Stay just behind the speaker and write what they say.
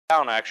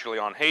down actually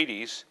on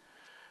Hades.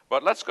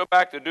 But let's go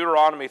back to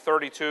Deuteronomy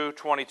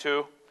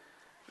 32:22.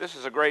 This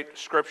is a great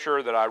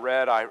scripture that I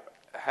read. I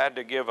had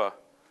to give an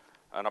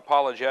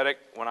apologetic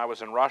when I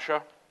was in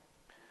Russia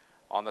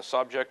on the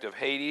subject of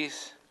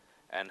Hades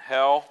and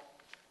hell.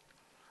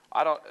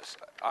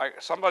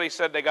 Somebody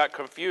said they got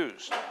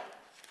confused,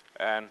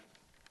 and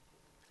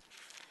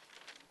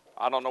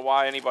I don't know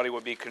why anybody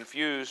would be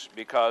confused,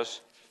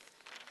 because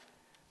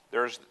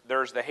there's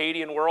the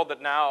Hadean world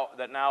that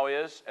now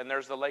is, and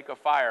there's the lake of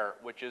fire,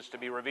 which is to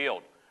be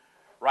revealed.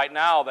 Right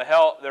now,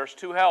 there's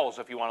two hells,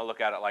 if you want to look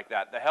at it like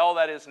that. The hell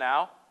that is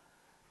now,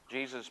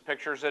 Jesus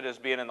pictures it as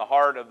being in the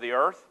heart of the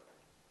earth.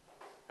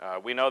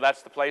 We know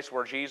that's the place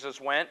where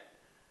Jesus went.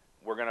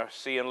 We're going to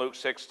see in Luke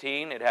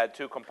 16, it had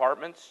two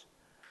compartments,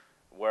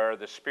 where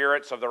the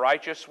spirits of the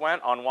righteous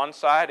went on one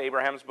side,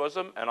 Abraham's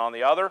bosom, and on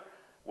the other,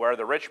 where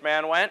the rich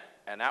man went,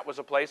 and that was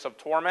a place of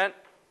torment.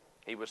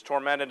 He was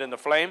tormented in the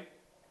flame.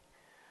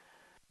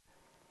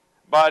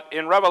 But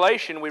in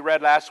Revelation, we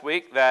read last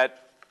week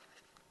that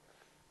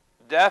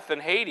death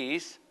and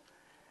Hades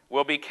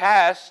will be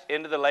cast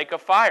into the lake of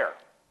fire.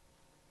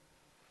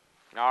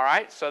 All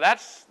right, so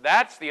that's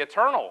the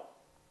eternal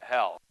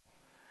hell.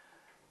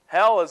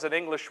 Hell is an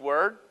English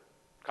word,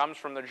 comes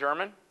from the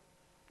German,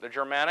 the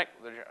Germanic.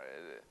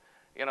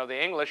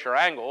 The English are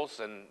Angles,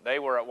 and they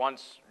were at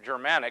once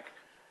Germanic.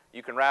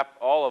 You can wrap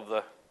all of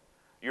the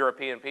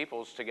European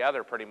peoples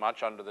together pretty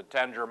much under the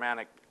 10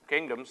 Germanic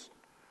kingdoms.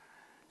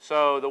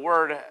 So the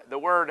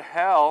word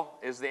hell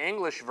is the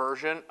English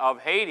version of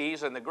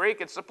Hades. In the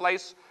Greek, it's the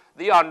place,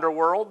 the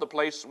underworld, the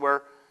place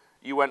where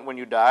you went when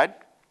you died.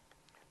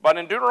 But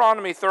in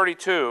Deuteronomy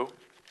 32,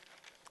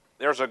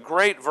 there's a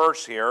great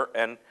verse here,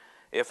 and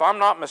if I'm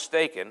not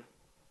mistaken,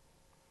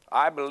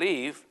 I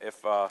believe,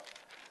 if I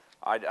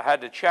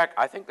had to check,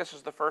 I think this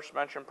is the first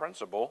mentioned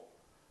principle.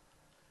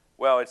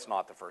 Well, it's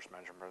not the first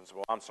mentioned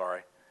principle, I'm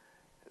sorry.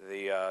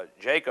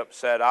 Jacob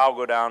said, I'll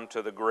go down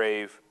to the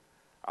grave,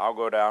 I'll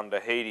go down to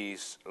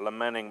Hades,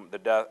 lamenting the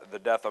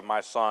death of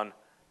my son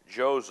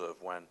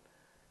Joseph, when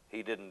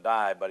he didn't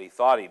die, but he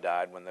thought he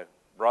died, when the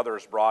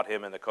brothers brought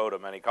him in the coat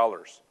of many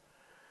colors.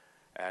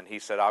 And he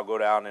said, I'll go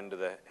down into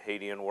the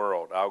Hadean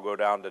world. I'll go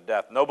down to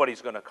death.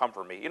 Nobody's going to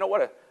comfort me. You know,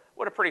 what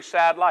a pretty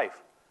sad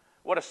life.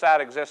 What a sad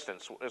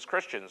existence. As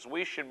Christians,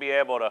 we should be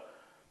able to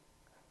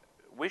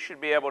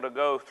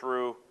go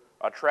through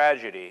a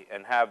tragedy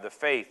and have the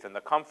faith and the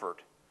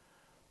comfort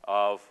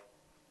of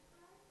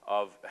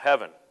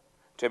heaven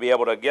to be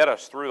able to get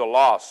us through the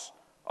loss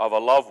of a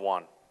loved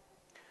one.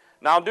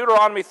 Now,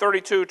 Deuteronomy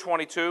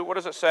 32:22, what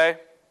does it say?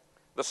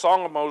 The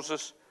Song of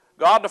Moses.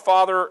 God the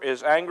Father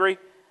is angry.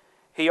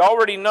 He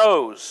already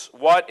knows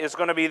what is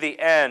going to be the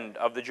end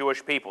of the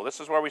Jewish people.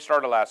 This is where we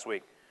started last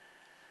week.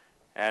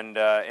 And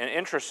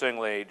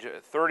interestingly,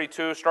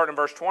 32, starting in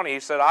verse 20, he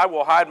said, I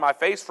will hide my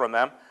face from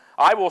them.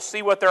 I will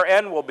see what their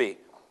end will be.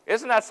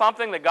 Isn't that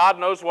something, that God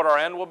knows what our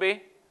end will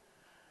be?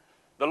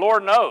 The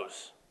Lord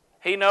knows.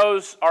 He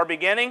knows our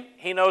beginning.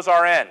 He knows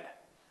our end.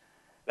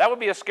 That would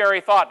be a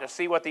scary thought, to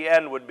see what the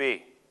end would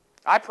be.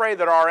 I pray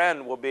that our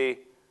end will be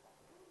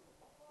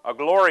a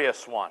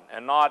glorious one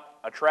and not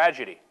a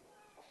tragedy.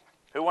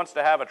 Who wants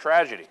to have a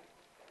tragedy?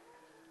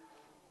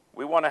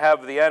 We want to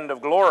have the end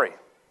of glory.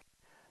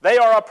 They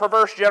are a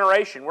perverse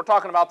generation. We're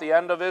talking about the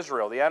end of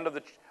Israel, the end of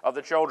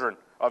the children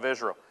of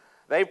Israel.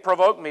 They've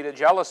provoked me to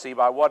jealousy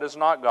by what is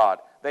not God.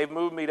 They've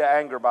moved me to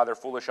anger by their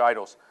foolish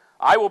idols.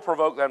 I will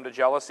provoke them to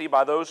jealousy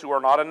by those who are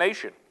not a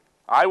nation.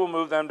 I will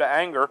move them to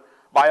anger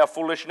by a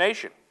foolish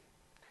nation.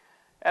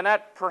 And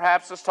that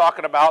perhaps is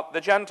talking about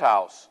the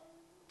Gentiles.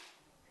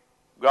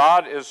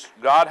 God is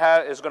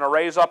going to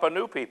raise up a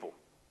new people.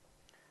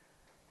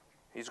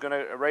 He's going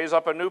to raise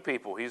up a new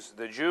people.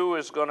 The Jew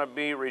is going to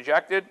be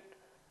rejected.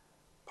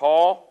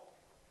 Paul,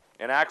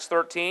 in Acts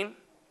 13,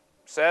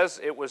 says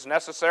it was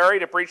necessary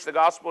to preach the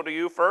gospel to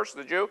you first,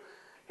 the Jew.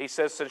 He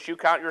says, since you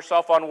count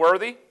yourself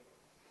unworthy,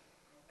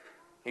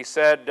 he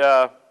said,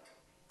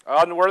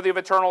 unworthy of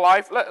eternal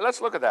life.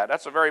 Let's look at that.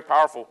 That's a very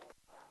powerful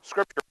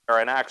scripture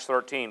there in Acts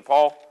 13.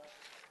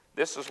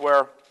 This is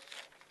where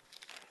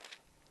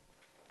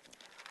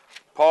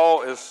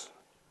Paul is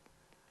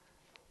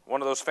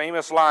one of those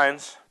famous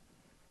lines.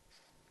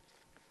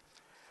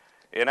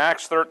 In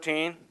Acts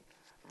 13,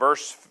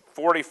 verse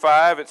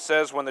 45, it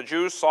says, when the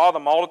Jews saw the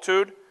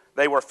multitude,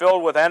 they were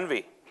filled with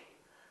envy,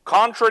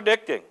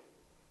 contradicting,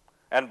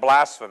 and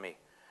blasphemy.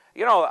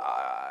 You know,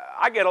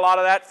 I get a lot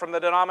of that from the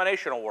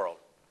denominational world.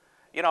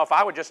 You know, if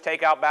I would just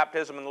take out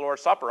baptism in the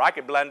Lord's Supper, I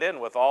could blend in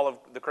with all of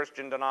the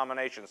Christian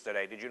denominations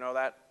today. Did you know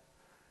that?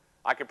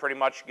 I could pretty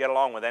much get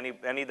along with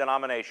any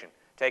denomination.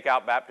 Take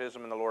out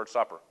baptism in the Lord's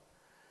Supper.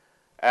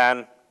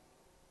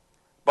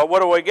 But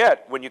what do we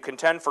get? When you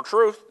contend for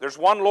truth, there's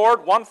one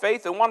Lord, one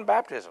faith, and one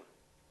baptism.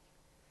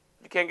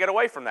 You can't get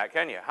away from that,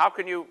 can you? How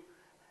can you?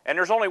 And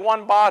there's only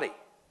one body.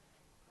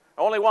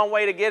 Only one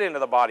way to get into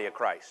the body of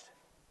Christ.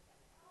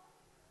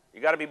 You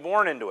got to be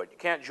born into it. You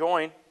can't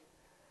join.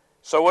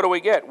 So what do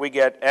we get? We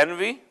get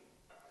envy.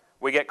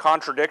 We get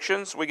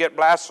contradictions. We get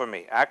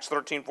blasphemy. Acts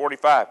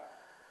 13:45.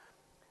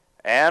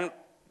 And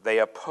They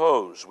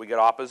oppose. We get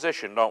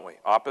opposition, don't we?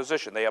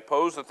 Opposition. They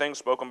oppose the things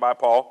spoken by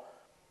Paul.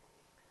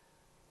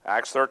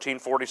 Acts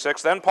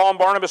 13:46. Then Paul and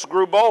Barnabas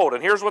grew bold,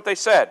 and here's what they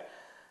said.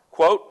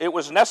 Quote, "It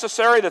was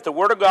necessary that the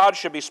word of God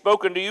should be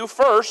spoken to you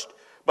first,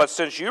 but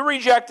since you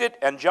reject it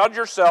and judge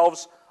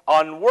yourselves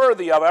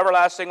unworthy of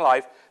everlasting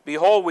life,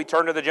 behold, we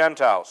turn to the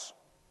Gentiles.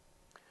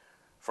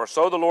 For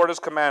so the Lord has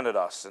commanded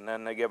us." And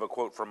then they give a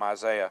quote from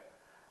Isaiah.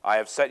 "I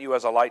have set you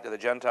as a light to the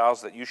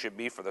Gentiles, that you should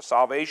be for the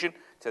salvation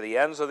to the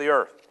ends of the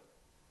earth."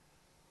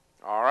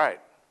 All right.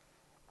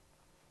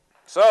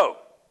 So,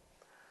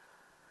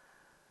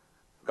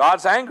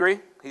 God's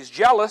angry. He's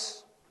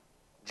jealous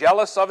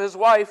of his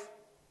wife,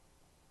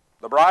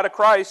 the bride of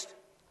Christ.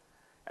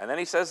 And then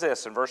he says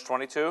this in verse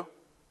 22,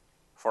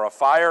 "For a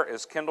fire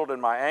is kindled in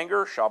my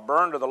anger, shall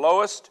burn to the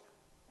lowest."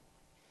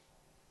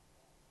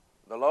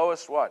 The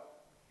lowest what?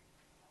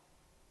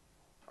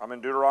 I'm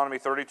in Deuteronomy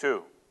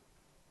 32,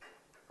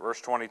 verse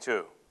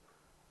 22.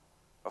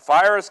 "A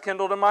fire is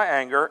kindled in my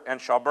anger,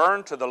 and shall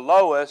burn to the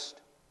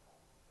lowest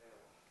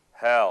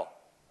hell."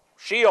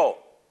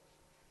 Sheol.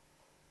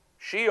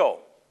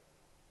 Sheol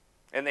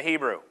in the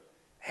Hebrew.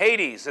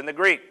 Hades in the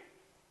Greek.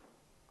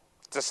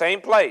 It's the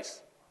same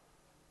place.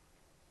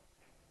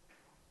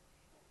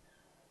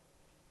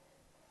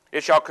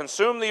 "It shall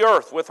consume the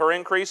earth with her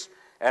increase,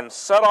 and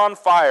set on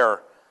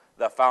fire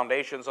the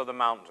foundations of the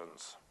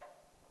mountains."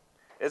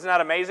 Isn't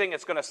that amazing?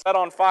 It's going to set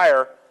on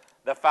fire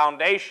the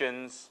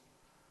foundations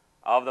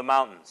of the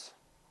mountains.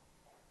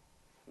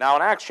 Now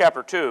in Acts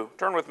chapter 2,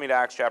 turn with me to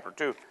Acts chapter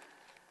 2.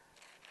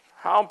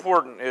 How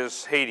important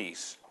is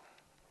Hades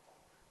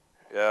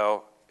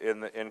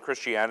in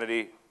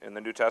Christianity, in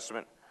the New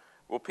Testament?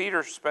 Well,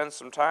 Peter spends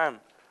some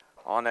time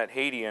on that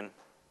Hadean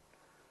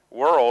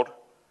world.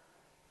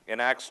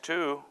 In Acts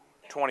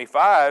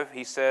 2:25,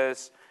 he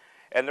says,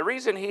 and the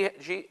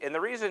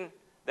reason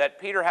that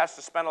Peter has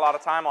to spend a lot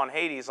of time on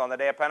Hades on the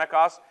day of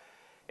Pentecost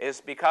is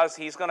because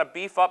he's going to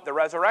beef up the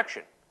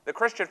resurrection. The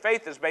Christian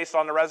faith is based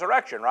on the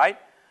resurrection, right?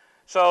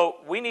 So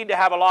we need to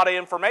have a lot of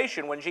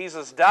information when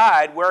Jesus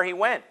died, where he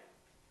went.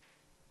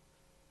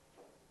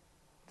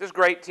 This is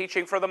great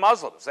teaching for the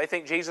Muslims. They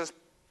think Jesus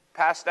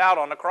passed out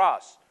on the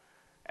cross,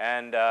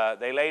 and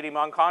they laid him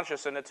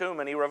unconscious in the tomb,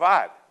 and he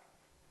revived.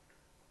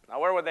 Now,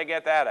 where would they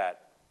get that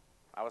at?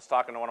 I was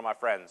talking to one of my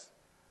friends.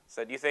 I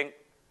said, "You think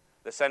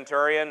the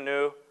centurion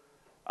knew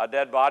a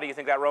dead body? You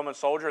think that Roman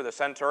soldier, the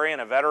centurion,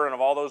 a veteran of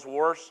all those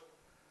wars,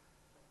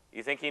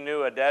 you think he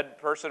knew a dead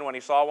person when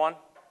he saw one?"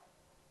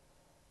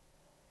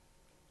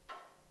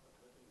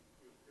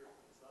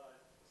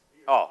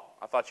 Oh,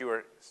 I thought you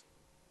were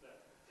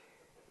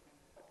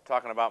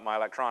talking about my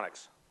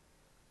electronics.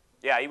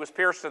 Yeah, he was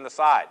pierced in the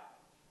side.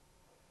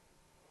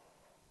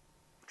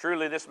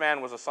 Truly, this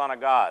man was a son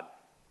of God.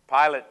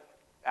 Pilate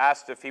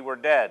asked if he were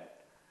dead,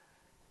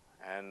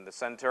 and the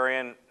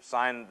centurion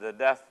signed the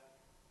death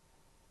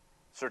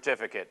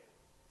certificate.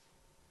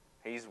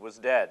 He was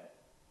dead.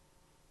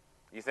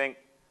 You think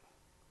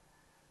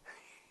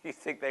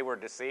they were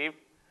deceived?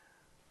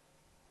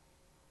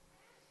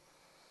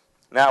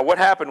 Now, what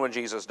happened when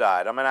Jesus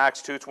died? I'm in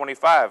Acts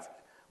 2:25.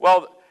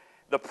 Well,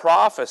 the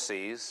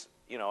prophecies,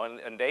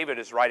 and David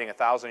is writing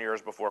 1,000 years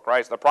before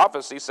Christ. The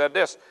prophecy said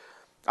this: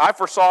 "I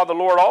foresaw the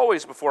Lord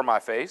always before my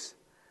face.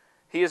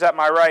 He is at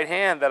my right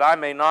hand, that I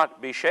may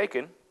not be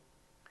shaken.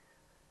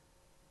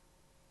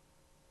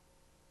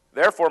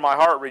 Therefore my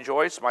heart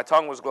rejoiced, my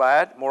tongue was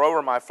glad.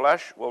 Moreover, my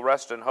flesh will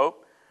rest in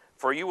hope.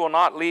 For you will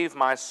not leave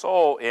my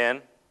soul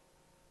in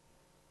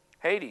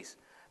Hades."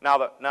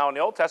 Now in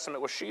the Old Testament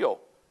it was Sheol.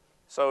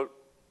 So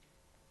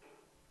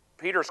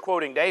Peter's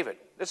quoting David.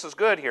 This is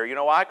good here. You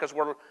know why? Because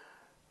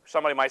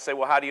somebody might say,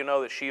 well, how do you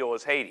know that Sheol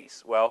is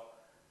Hades? Well,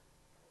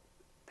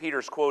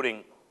 Peter's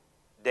quoting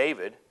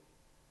David.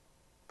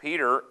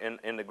 Peter,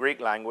 in the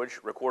Greek language,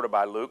 recorded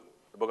by Luke,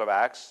 the book of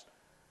Acts,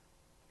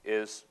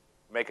 is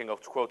making a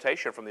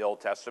quotation from the Old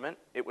Testament.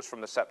 It was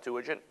from the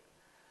Septuagint.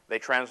 They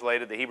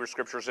translated the Hebrew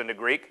Scriptures into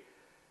Greek.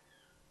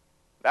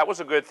 That was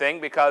a good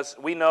thing, because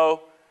we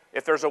know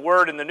if there's a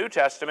word in the New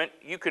Testament,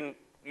 you can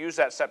use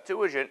that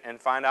Septuagint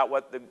and find out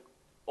what the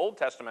Old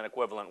Testament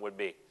equivalent would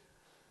be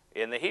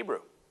in the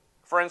Hebrew.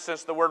 For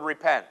instance, the word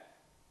repent.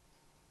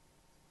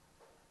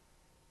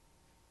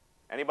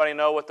 Anybody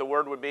know what the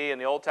word would be in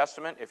the Old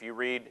Testament if you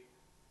read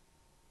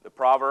the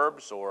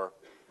Proverbs or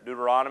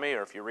Deuteronomy,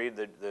 or if you read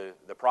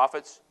the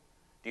prophets?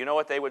 Do you know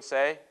what they would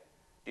say?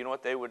 Do you know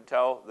what they would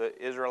tell the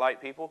Israelite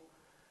people?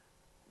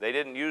 They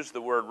didn't use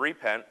the word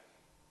repent.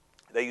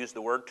 They used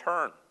the word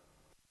turn.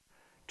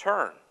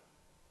 Turn.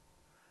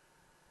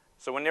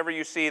 So whenever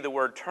you see the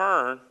word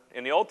turn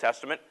in the Old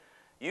Testament,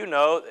 you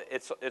know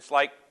it's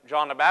like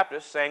John the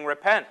Baptist saying,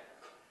 "Repent,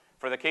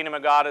 for the kingdom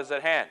of God is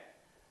at hand."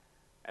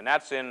 And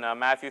that's in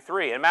Matthew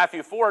 3. In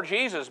Matthew 4,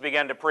 Jesus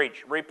began to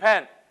preach,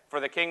 "Repent,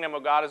 for the kingdom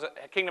of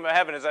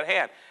heaven is at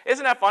hand."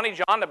 Isn't that funny?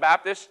 John the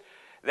Baptist,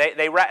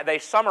 they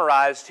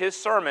summarized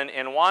his sermon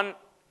in one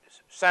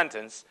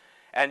sentence,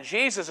 and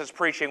Jesus'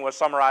 preaching was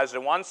summarized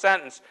in one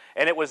sentence,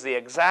 and it was the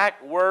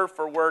exact word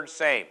for word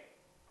same.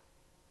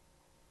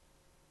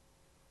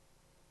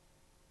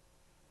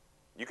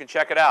 You can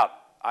check it out.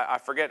 I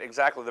forget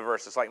exactly the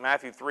verse. It's like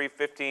Matthew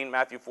 3:15,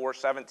 Matthew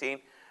 4:17.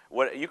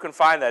 You can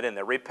find that in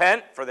there.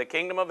 Repent, for the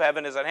kingdom of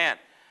heaven is at hand.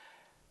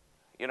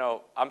 You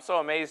know, I'm so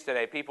amazed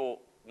today. People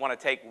want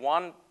to take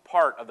one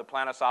part of the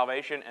plan of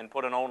salvation and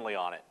put an only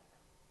on it.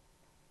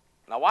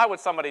 Now, why would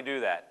somebody do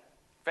that?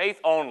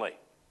 Faith only.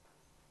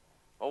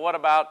 Well, what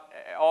about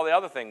all the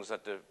other things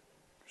that the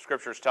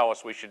Scriptures tell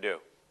us we should do?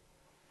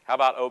 How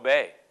about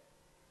obey?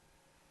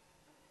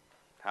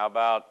 How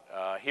about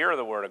hear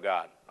the Word of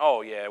God?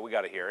 Oh, yeah, we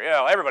got to hear.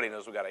 Yeah, everybody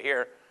knows we got to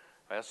hear.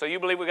 So you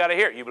believe we got to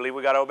hear? You believe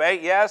we got to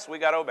obey? Yes, we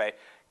got to obey.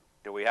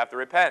 Do we have to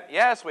repent?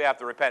 Yes, we have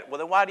to repent. Well,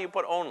 then why do you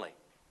put only?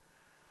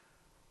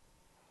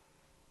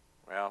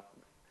 Well,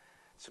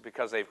 it's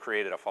because they've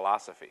created a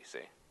philosophy, see.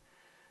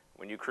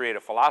 When you create a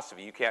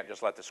philosophy, you can't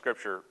just let the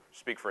Scripture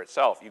speak for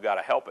itself. You got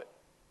to help it.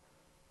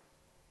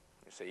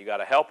 You say you got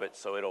to help it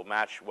so it'll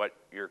match what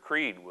your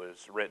creed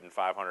was written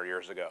 500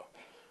 years ago.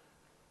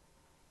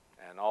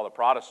 And all the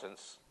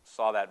Protestants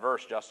saw that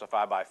verse,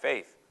 justified by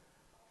faith.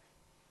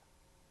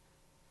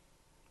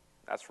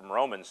 That's from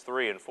Romans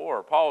 3 and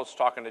 4. Paul's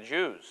talking to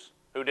Jews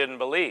who didn't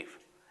believe.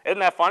 Isn't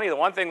that funny? The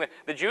one thing that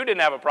the Jew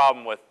didn't have a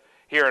problem with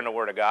hearing the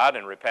Word of God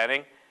and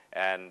repenting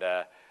and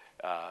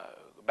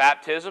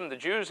baptism. The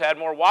Jews had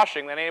more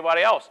washing than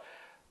anybody else.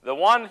 The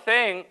one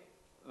thing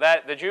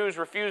that the Jews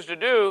refused to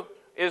do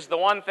is the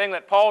one thing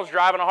that Paul's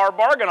driving a hard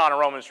bargain on in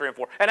Romans 3 and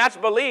 4. And that's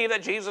believe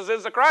that Jesus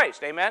is the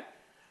Christ. Amen?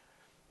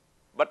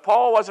 But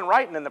Paul wasn't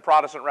writing in the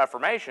Protestant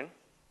Reformation.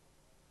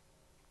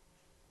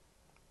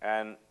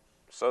 And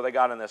so they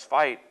got in this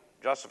fight,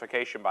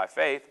 justification by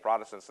faith,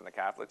 Protestants and the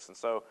Catholics. And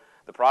so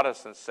the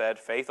Protestants said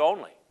faith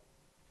only.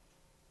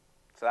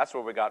 So that's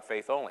where we got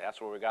faith only.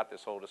 That's where we got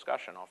this whole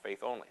discussion on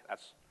faith only.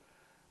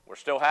 We're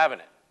still having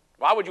it.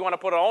 Why would you want to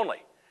put it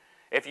only?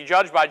 If you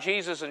judge by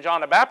Jesus and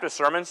John the Baptist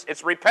sermons,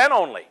 it's repent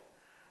only.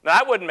 Now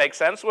that wouldn't make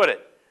sense, would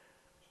it?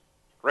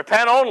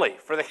 Repent only,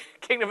 for the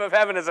kingdom of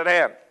heaven is at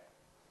hand.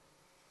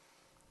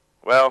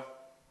 Well,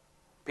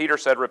 Peter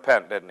said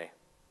repent, didn't he?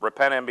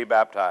 Repent and be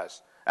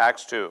baptized.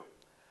 Acts 2,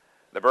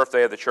 the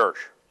birthday of the church.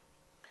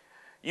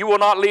 You will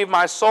not leave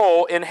my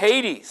soul in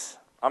Hades.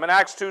 I'm in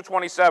Acts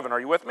 2:27.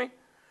 Are you with me?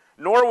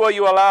 Nor will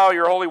you allow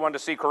your Holy One to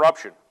see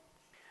corruption.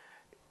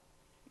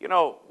 You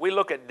know, we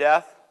look at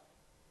death.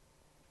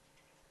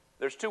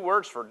 There's two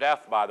words for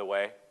death, by the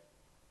way.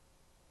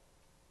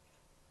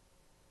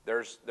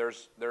 There's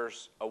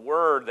a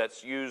word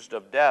that's used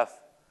of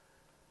death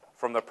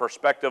from the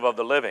perspective of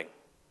the living.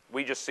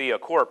 We just see a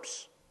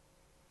corpse.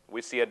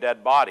 We see a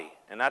dead body,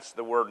 and that's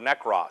the word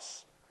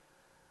nekros.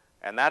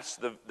 And that's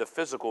the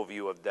physical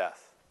view of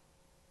death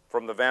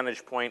from the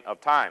vantage point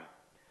of time.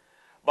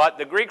 But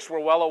the Greeks were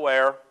well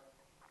aware.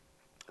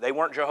 They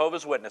weren't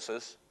Jehovah's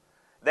Witnesses.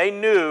 They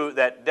knew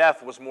that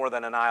death was more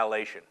than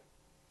annihilation.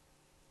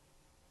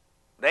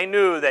 They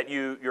knew that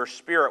your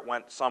spirit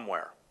went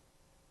somewhere.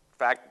 In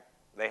fact,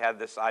 they had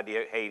this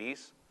idea,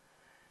 Hades.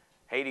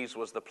 Hades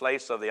was the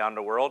place of the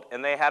underworld,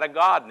 and they had a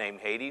god named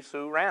Hades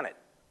who ran it.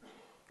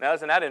 Now,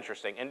 isn't that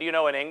interesting? And do you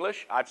know in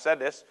English, I've said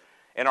this,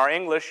 in our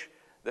English,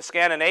 the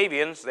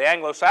Scandinavians, the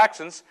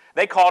Anglo-Saxons,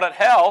 they called it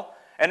hell,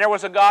 and there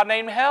was a god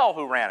named Hell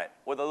who ran it,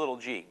 with a little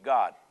g,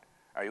 God.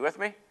 Are you with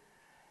me?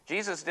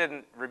 Jesus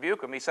didn't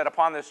rebuke him. He said,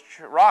 upon this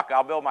rock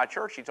I'll build my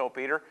church, he told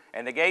Peter,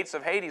 and the gates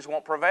of Hades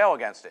won't prevail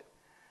against it.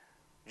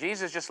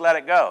 Jesus just let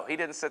it go. He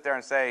didn't sit there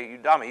and say, you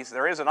dummies,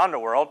 there is an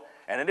underworld,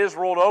 and it is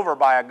ruled over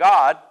by a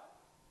god.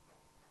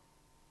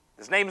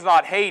 His name's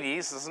not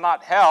Hades. This is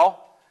not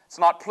hell. It's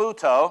not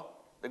Pluto,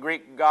 the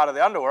Greek god of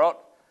the underworld.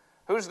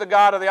 Who's the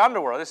god of the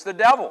underworld? It's the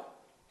devil.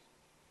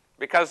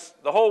 Because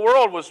the whole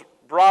world was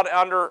brought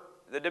under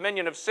the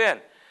dominion of sin.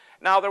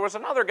 Now, there was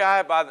another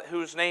guy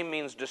whose name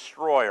means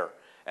destroyer.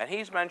 And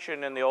he's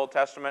mentioned in the Old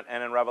Testament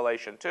and in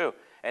Revelation too.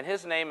 And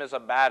his name is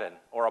Abaddon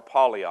or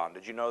Apollyon.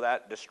 Did you know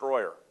that?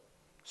 Destroyer.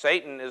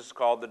 Satan is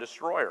called the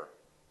destroyer.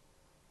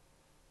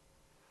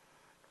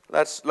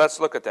 Let's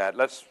look at that.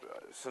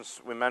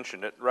 Since we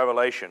mentioned it,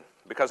 Revelation.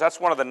 Because that's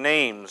one of the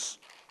names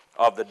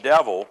of the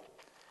devil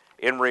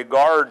in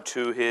regard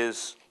to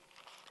his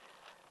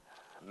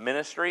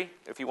ministry,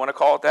 if you want to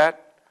call it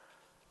that,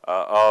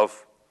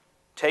 of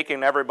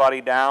taking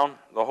everybody down,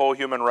 the whole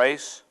human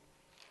race.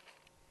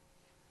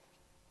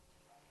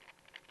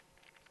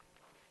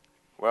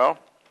 Well,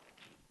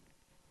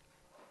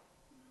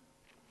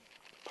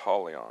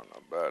 Apollyon,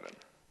 Abaddon.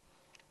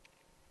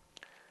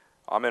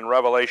 I'm in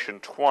Revelation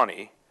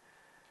 20.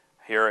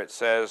 Here it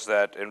says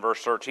that in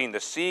verse 13, the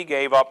sea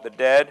gave up the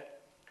dead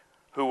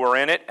who were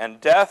in it, and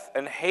death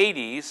and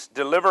Hades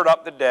delivered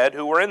up the dead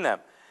who were in them.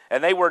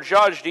 And they were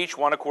judged, each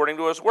one according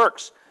to his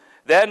works.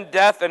 Then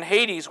death and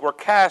Hades were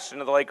cast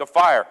into the lake of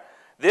fire.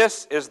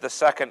 This is the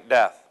second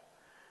death.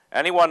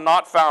 Anyone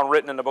not found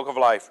written in the book of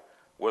life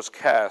was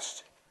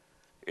cast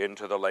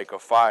into the lake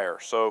of fire.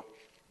 So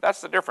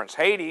that's the difference.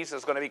 Hades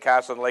is going to be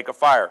cast in the lake of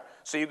fire.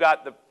 So you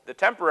got the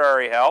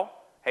temporary hell,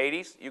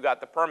 Hades. You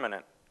got the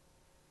permanent.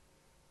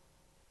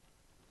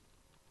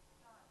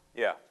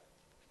 Yeah.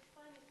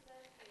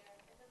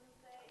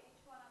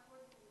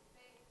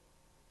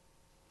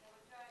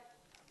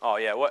 Oh,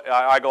 yeah,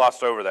 I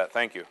glossed over that.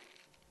 Thank you.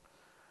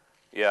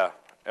 Yeah,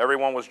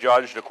 everyone was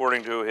judged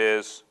according to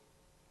his,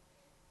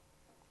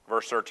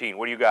 verse 13.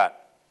 What do you got?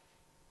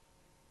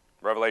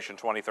 Revelation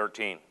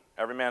 20:13.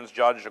 Every man's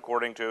judged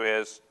according to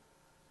his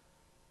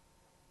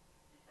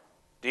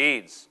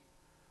deeds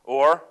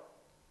or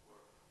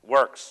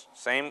works.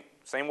 Same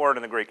word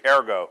in the Greek,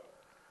 ergos.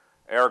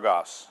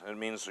 It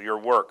means your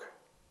work.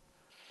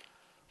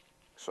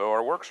 So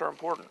our works are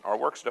important. Our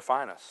works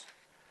define us.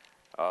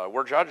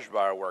 We're judged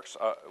by our works.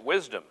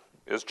 Wisdom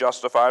is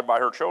justified by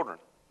her children.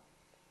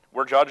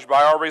 We're judged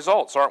by our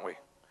results, aren't we?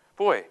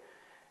 Boy,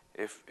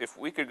 if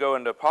we could go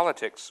into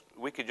politics,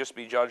 we could just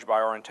be judged by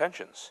our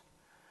intentions.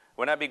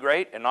 Wouldn't that be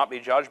great, and not be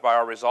judged by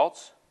our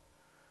results?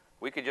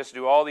 We could just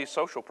do all these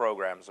social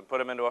programs and put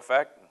them into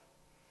effect,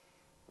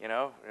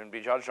 and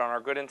be judged on our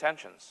good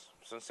intentions,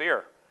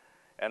 sincere,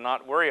 and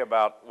not worry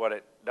about what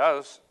it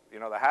does,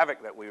 the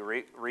havoc that we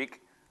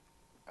wreak,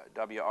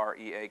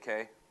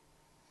 W-R-E-A-K.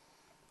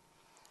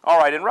 All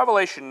right, in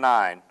Revelation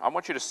 9, I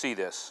want you to see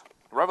this.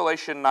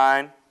 Revelation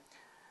 9,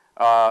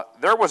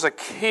 there was a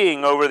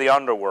king over the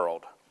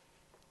underworld.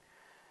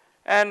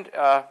 And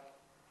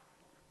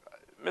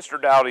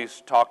Mr.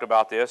 Doughty's talked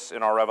about this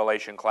in our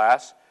Revelation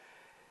class.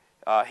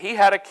 He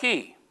had a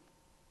key.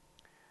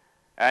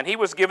 And he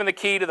was given the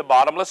key to the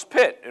bottomless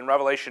pit in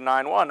Revelation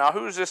 9:1. Now,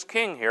 who's this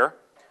king here?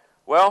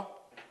 Well,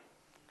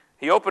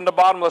 he opened the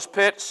bottomless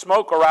pit.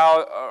 Smoke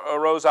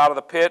arose out of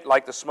the pit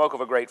like the smoke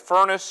of a great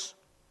furnace,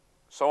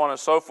 so on and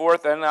so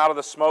forth. And out of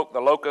the smoke,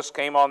 the locusts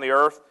came on the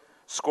earth,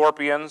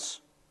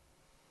 scorpions.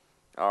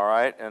 All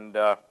right, and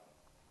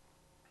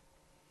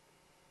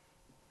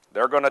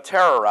they're going to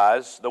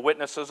terrorize the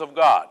witnesses of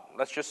God.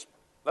 Let's just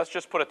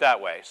put it that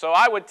way. So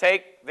I would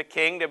take the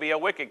king to be a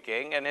wicked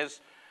king, and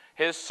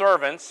his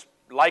servants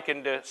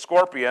likened to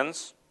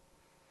scorpions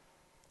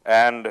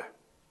and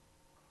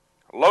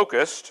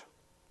locusts.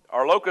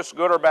 Are locusts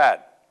good or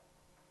bad?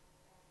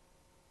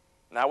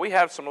 Now, we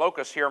have some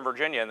locusts here in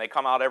Virginia, and they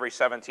come out every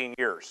 17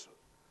 years.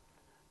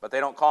 But they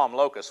don't call them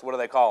locusts. What do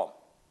they call them?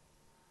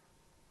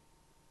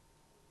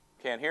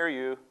 Can't hear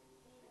you.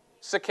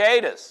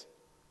 Cicadas.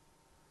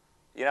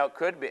 It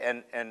could be.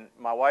 And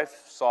my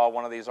wife saw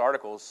one of these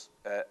articles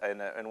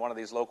in one of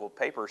these local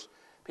papers.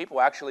 People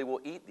actually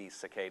will eat these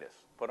cicadas,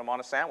 put them on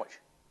a sandwich.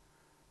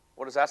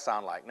 What does that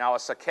sound like? Now, a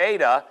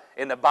cicada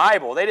in the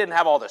Bible, they didn't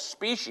have all the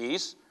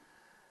species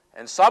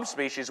and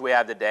subspecies we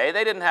have today.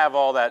 They didn't have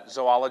all that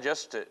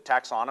zoologist,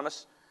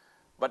 taxonomist.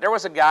 But there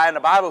was a guy in the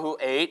Bible who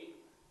ate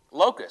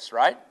locusts,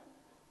 right?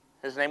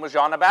 His name was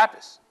John the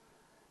Baptist.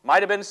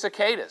 Might have been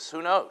cicadas.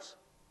 Who knows?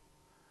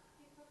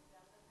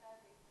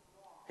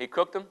 He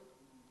cooked them?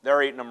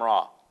 They're eating them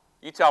raw.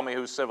 You tell me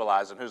who's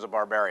civilized and who's a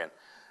barbarian.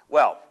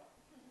 Well,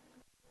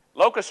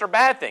 locusts are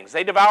bad things.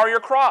 They devour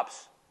your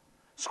crops.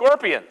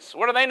 Scorpions,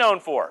 what are they known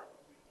for?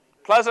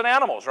 Pleasant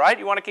animals, right?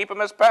 You want to keep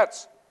them as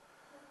pets.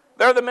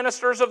 They're the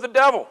ministers of the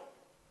devil.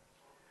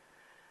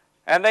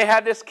 And they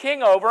had this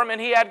king over him, and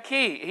he had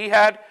key. He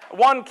had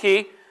one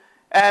key.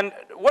 And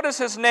what is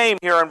his name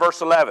here in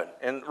verse 11,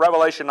 in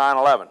Revelation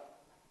 9:11?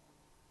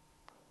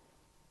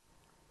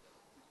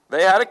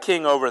 They had a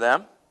king over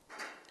them.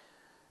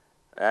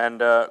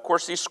 And, of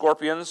course, these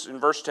scorpions, in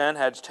verse 10,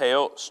 had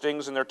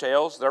stings in their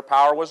tails. Their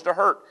power was to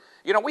hurt.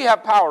 We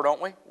have power,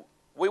 don't we?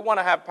 We want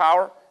to have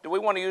power. Do we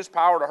want to use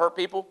power to hurt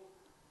people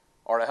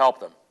or to help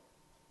them?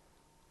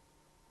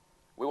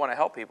 We want to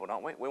help people,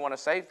 don't we? We want to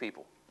save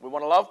people. We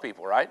want to love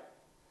people, right?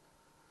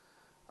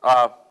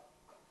 Well,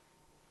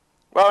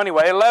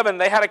 anyway, 11,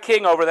 they had a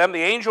king over them,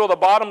 the angel of the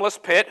bottomless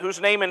pit, whose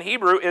name in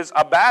Hebrew is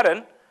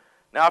Abaddon.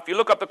 Now, if you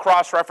look up the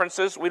cross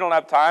references, we don't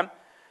have time.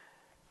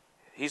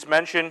 He's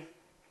mentioned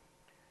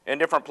in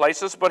different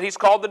places, but he's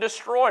called the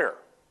destroyer.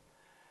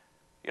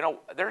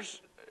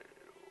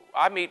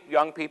 I meet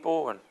young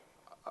people, and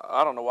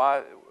I don't know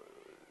why,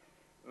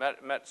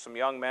 met some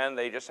young men,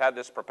 they just had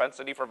this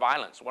propensity for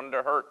violence, wanted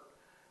to hurt,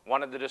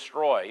 wanted to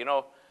destroy.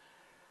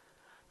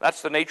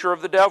 That's the nature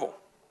of the devil.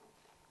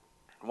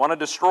 Want to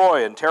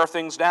destroy and tear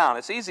things down.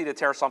 It's easy to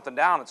tear something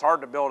down. It's hard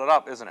to build it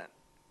up, isn't it?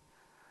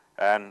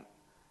 And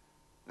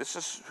this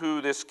is who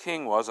this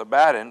king was,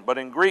 Abaddon, but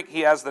in Greek he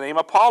has the name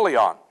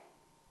Apollyon.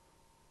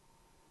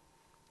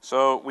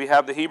 So we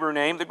have the Hebrew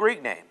name, the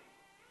Greek name.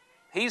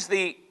 He's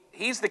the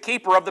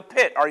keeper of the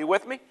pit. Are you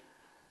with me?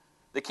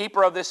 The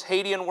keeper of this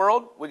Hadean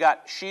world. We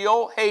got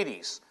Sheol,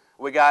 Hades.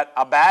 We got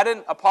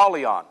Abaddon,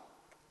 Apollyon.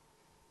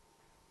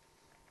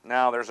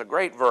 Now, there's a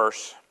great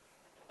verse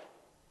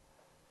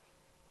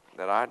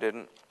that I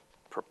didn't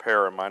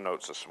prepare in my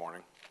notes this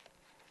morning.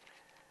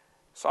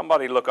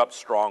 Somebody look up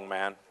strong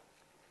man.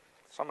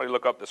 Somebody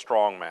look up the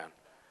strong man.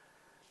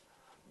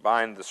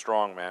 Bind the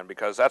strong man,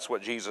 because that's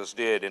what Jesus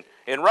did.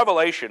 In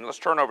Revelation, let's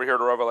turn over here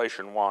to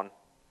Revelation 1.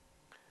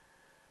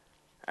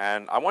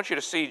 And I want you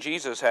to see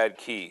Jesus had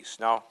keys.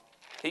 Now,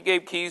 he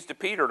gave keys to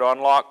Peter to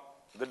unlock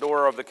the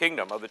door of the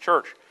kingdom, of the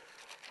church.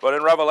 But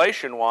in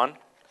Revelation 1,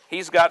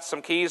 he's got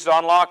some keys to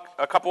unlock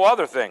a couple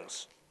other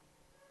things.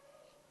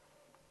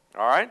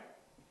 All right?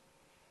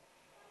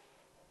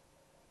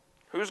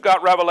 Who's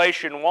got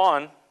Revelation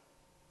 1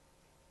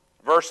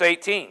 Verse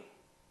 18.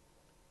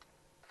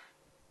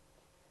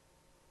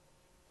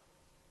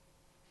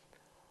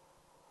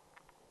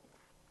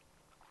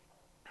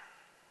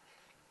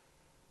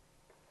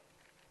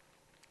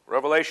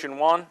 Revelation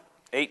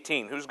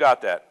 1:18. Who's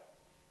got that?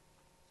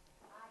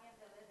 I am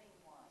the living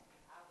one.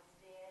 I was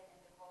dead, and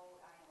behold,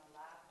 I am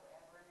alive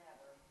forever and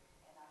ever,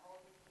 and I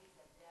hold the keys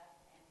of death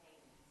and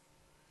Hades.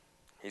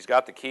 He's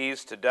got the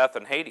keys to death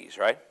and Hades,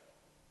 right?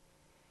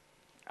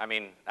 I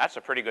mean, that's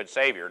a pretty good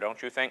Savior,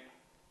 don't you think?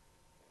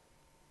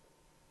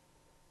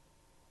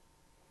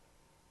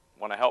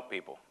 Want to help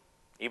people.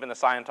 Even the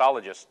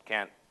Scientologists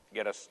can't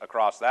get us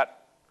across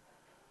that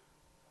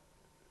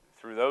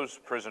through those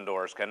prison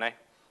doors, can they?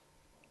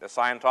 The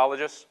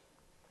Scientologists,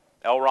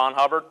 L. Ron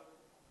Hubbard,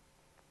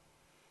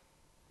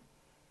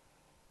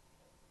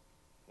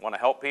 want to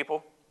help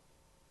people?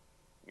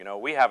 You know,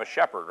 we have a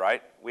shepherd,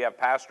 right? We have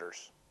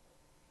pastors.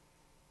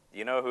 Do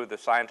you know who the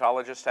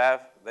Scientologists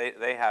have?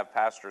 They have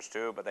pastors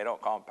too, but they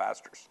don't call them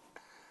pastors.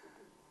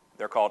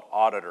 They're called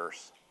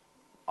auditors.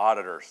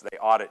 Auditors, they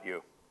audit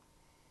you.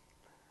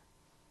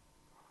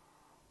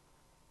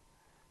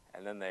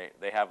 And then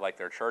they have like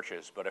their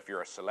churches, but if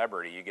you're a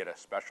celebrity, you get a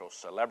special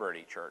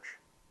celebrity church.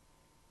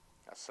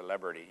 A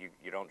celebrity.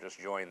 You don't just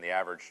join the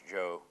average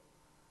Joe,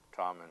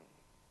 Tom, and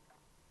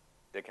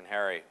Dick and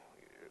Harry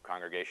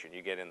congregation.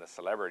 You get in the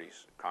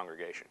celebrities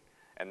congregation.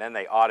 And then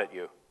they audit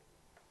you.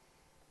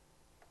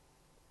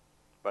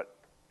 But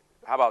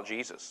how about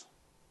Jesus?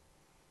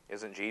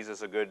 Isn't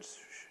Jesus a good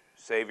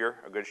Savior,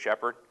 a good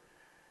shepherd?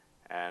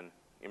 And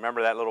you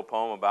remember that little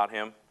poem about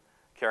him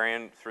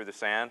carrying through the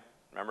sand?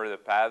 Remember the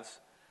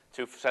paths?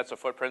 2 sets of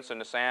footprints in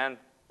the sand.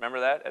 Remember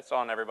that? It's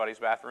on everybody's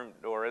bathroom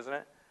door, isn't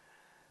it?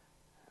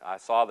 I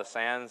saw the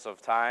sands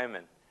of time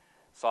and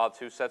saw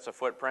 2 sets of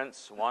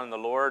footprints, one the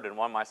Lord and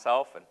one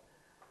myself. And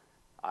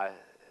I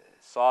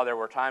saw there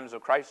were times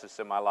of crisis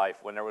in my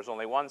life when there was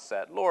only one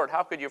set. Lord,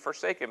 how could you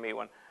forsake me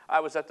when I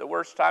was at the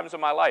worst times of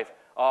my life?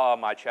 Oh,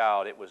 my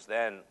child, it was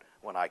then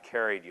when I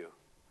carried you.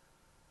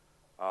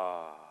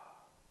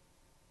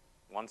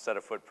 One set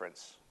of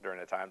footprints during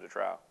the times of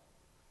trial.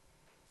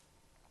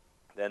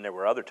 Then there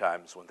were other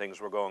times when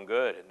things were going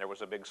good and there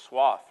was a big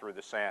swath through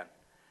the sand.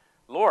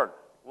 Lord,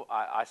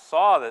 I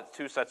saw the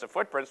 2 sets of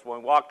footprints when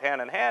we walked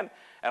hand in hand,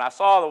 and I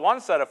saw the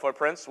 1 set of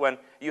footprints when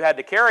you had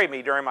to carry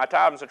me during my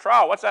times of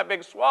trial. What's that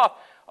big swath?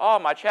 Oh,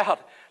 my child,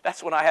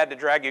 that's when I had to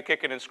drag you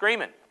kicking and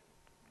screaming.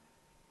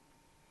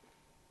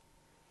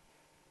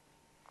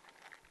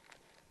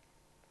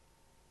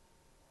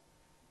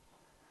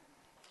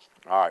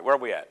 All right, where are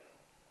we at?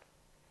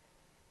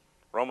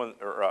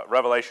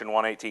 Revelation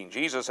 1:18.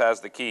 Jesus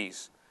has the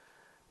keys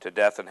to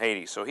death and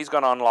Hades, so he's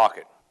going to unlock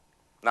it.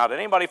 Now, did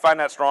anybody find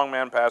that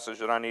strongman passage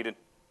that I needed?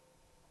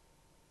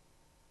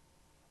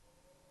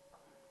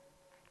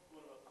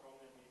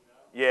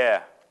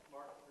 Yeah.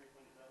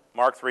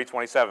 Mark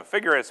 3:27.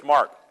 Figure it's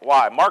Mark.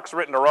 Why? Mark's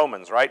written to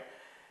Romans, right?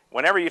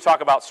 Whenever you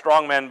talk about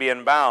strongmen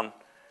being bound,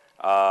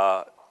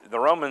 the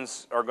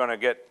Romans are going to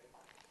get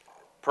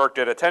perked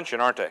at attention,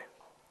 aren't they?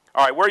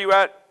 All right, where are you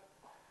at?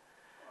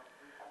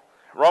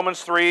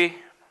 Romans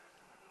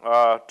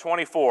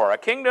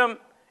 3:24.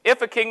 If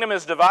a kingdom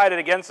is divided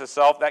against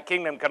itself, that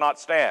kingdom cannot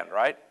stand,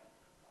 right?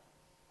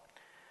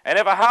 And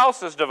if a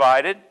house is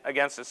divided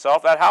against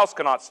itself, that house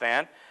cannot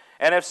stand.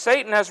 And if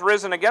Satan has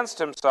risen up against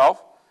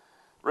himself,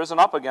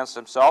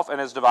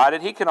 and is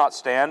divided, he cannot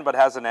stand, but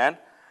has an end.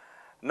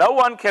 No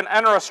one can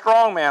enter a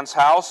strong man's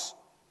house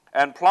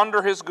and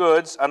plunder his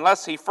goods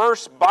unless he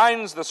first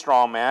binds the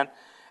strong man,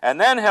 and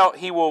then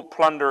he will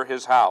plunder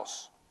his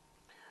house.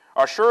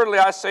 Assuredly,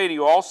 I say to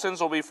you, all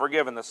sins will be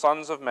forgiven the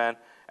sons of men,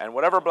 and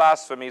whatever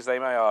blasphemies they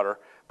may utter.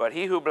 But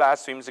he who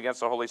blasphemes against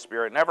the Holy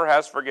Spirit never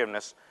has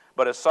forgiveness,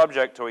 but is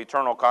subject to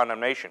eternal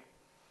condemnation.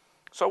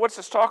 So what's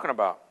this talking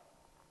about?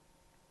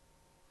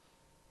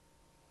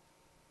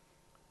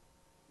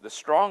 The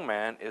strong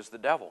man is the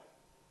devil.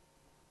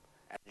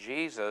 And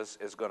Jesus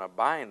is going to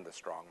bind the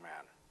strong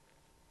man.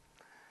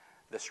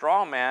 The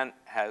strong man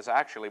has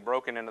actually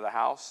broken into the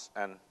house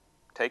and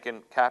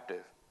taken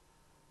captive,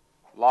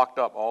 locked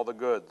up all the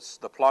goods,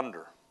 the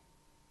plunder,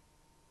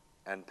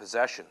 and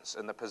possessions.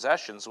 And the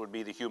possessions would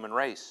be the human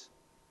race.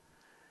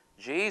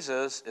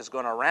 Jesus is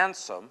going to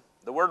ransom.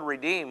 The word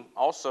redeem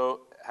also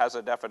has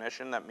a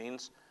definition that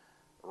means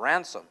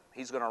ransom.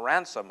 He's going to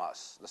ransom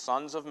us, the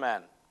sons of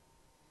men.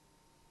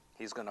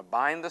 He's going to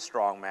bind the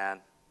strong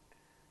man,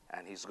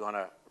 and he's going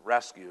to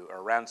rescue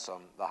or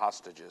ransom the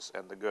hostages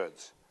and the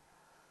goods.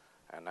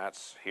 And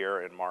that's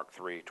here in Mark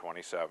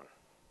 3:27.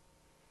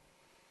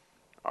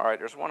 All right,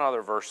 there's one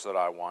other verse that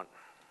I want.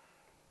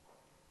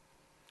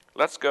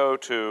 Let's go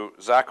to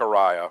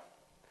Zechariah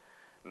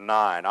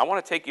 9. I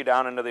want to take you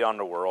down into the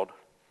underworld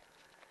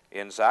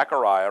in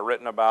Zechariah,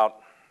 written about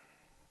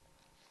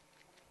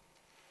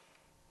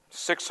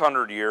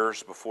 600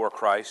 years before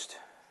Christ.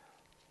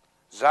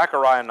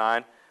 Zechariah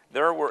 9,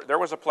 there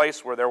was a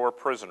place where there were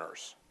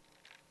prisoners.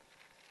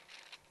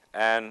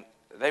 And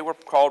they were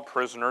called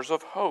prisoners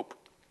of hope.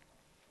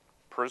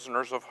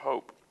 Prisoners of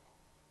hope.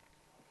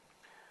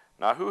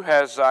 Now, who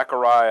has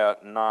Zechariah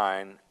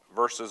 9,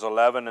 verses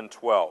 11 and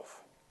 12.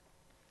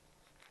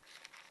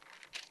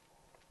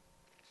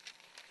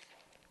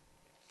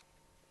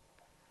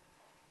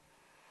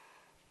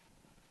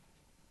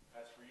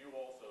 As for you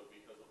also,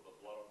 because of the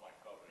blood of my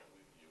covenant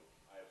with you,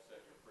 I have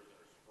set your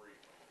prisoners free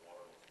from the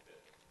waterless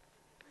pit.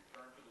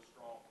 Return to the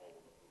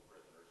stronghold of the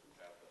prisoners who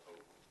have the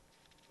hope.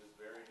 This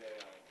very day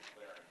I am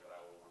declaring that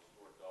I will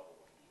restore double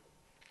to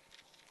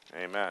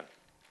you. Amen.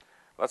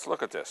 Let's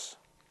look at this.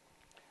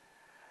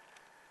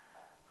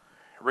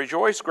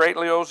 Rejoice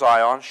greatly, O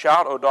Zion.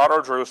 Shout, O daughter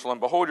of Jerusalem.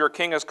 Behold, your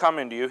king is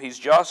coming to you. He's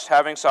just,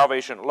 having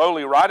salvation,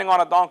 lowly, riding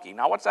on a donkey.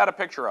 Now, what's that a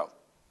picture of?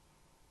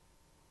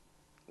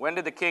 When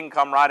did the king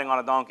come riding on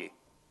a donkey?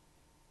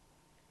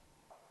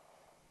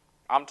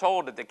 I'm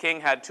told that the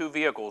king had two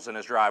vehicles in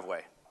his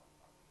driveway.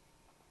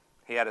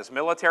 He had his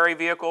military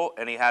vehicle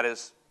and he had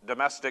his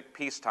domestic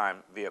peacetime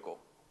vehicle.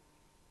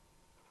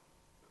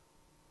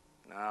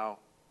 Now,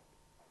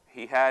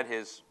 he had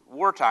his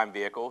wartime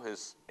vehicle,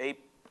 his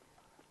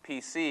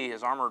APC,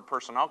 his armored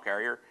personnel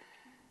carrier,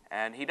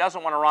 and he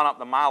doesn't want to run up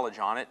the mileage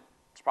on it.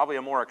 It's probably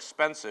a more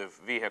expensive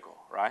vehicle,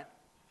 right?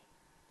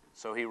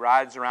 So he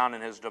rides around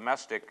in his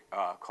domestic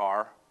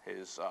car,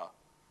 his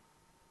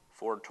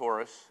Ford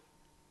Taurus.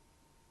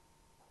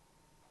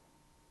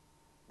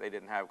 They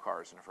didn't have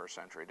cars in the first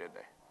century, did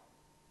they?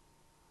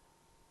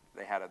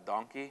 They had a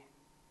donkey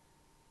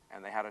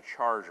and they had a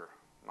Charger,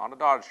 not a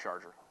Dodge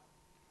Charger.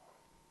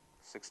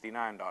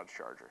 69 Dodge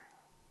Charger.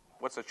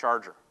 What's a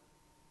Charger?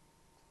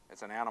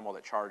 It's an animal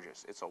that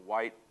charges. It's a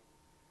white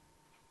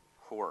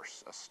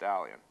horse, a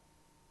stallion.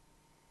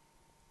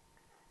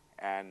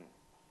 And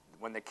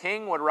when the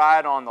king would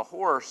ride on the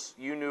horse,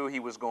 you knew he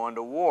was going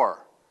to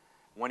war.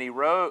 When he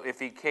rode, if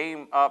he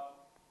came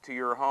up to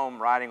your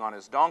home riding on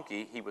his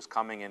donkey, he was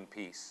coming in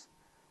peace.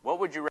 What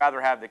would you rather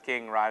have the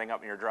king riding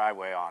up in your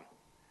driveway on?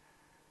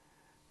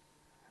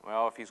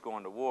 Well, if he's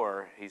going to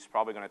war, he's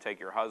probably going to take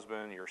your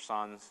husband, your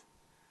sons.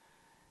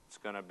 It's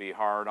going to be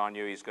hard on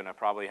you. He's going to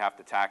probably have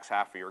to tax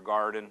half of your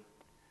garden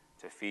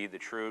to feed the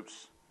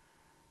troops.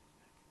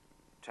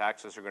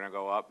 Taxes are going to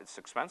go up. It's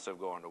expensive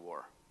going to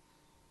war.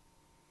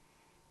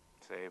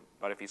 See,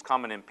 but if he's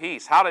coming in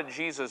peace, how did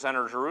Jesus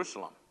enter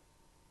Jerusalem?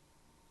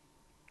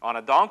 On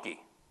a donkey.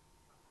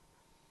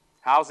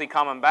 How's he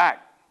coming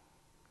back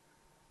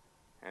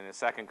in his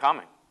second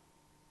coming?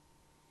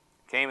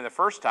 Came the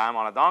first time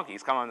on a donkey.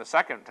 He's coming the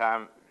second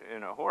time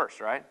in a horse,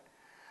 right?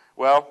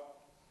 Well,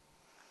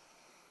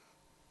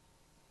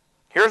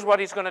 here's what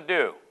he's going to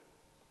do.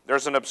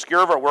 There's an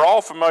obscure verse. We're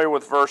all familiar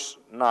with verse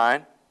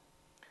 9.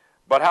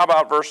 But how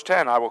about verse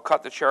 10? I will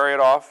cut the chariot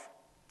off.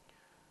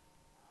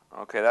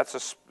 Okay, that's a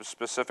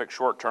specific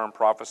short-term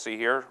prophecy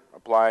here,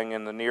 applying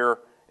in the near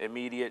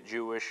immediate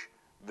Jewish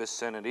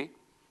vicinity.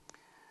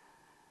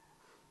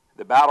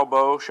 The battle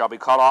bow shall be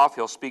cut off.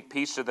 He'll speak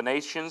peace to the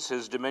nations.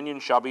 His dominion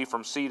shall be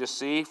from sea to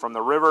sea, from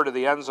the river to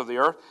the ends of the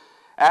earth.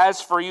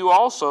 As for you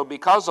also,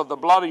 because of the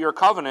blood of your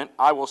covenant,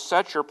 I will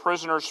set your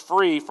prisoners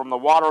free from the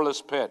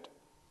waterless pit.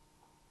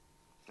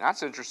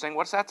 That's interesting.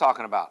 What's that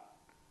talking about?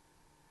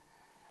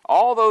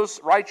 All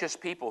those righteous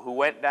people who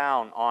went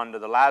down onto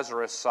the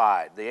Lazarus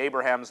side, the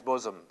Abraham's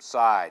bosom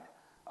side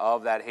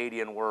of that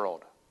Hadean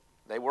world,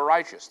 they were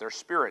righteous. Their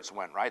spirits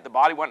went, right? The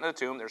body went to the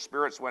tomb. Their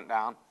spirits went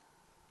down.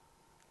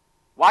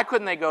 Why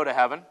couldn't they go to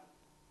heaven?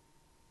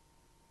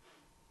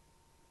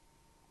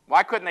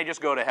 Why couldn't they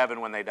just go to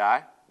heaven when they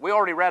die? We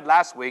already read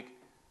last week,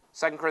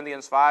 2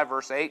 Corinthians 5,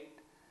 verse 8.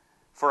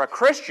 For a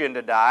Christian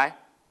to die,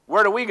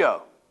 where do we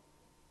go?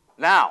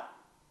 Now.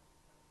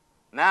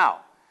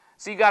 Now.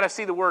 So you got to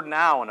see the word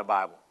now in the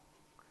Bible.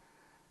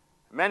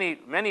 Many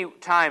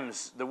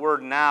times the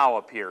word now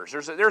appears.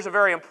 There's a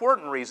very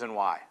important reason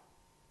why.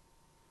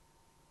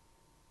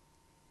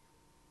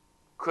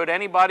 Could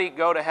anybody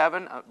go to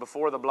heaven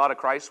before the blood of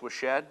Christ was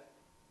shed?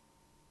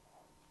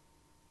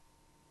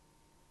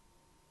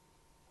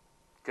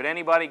 Could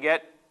anybody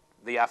get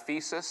the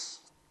aphesis?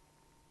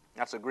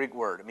 That's a Greek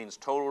word. It means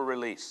total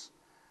release.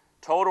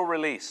 Total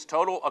release,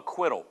 total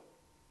acquittal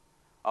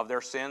of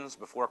their sins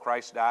before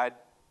Christ died.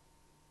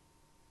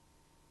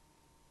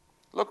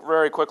 Look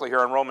very quickly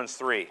here in Romans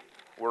 3.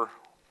 We're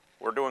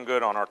doing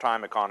good on our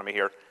time economy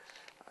here.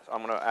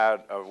 I'm going to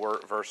add a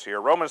verse here.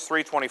 Romans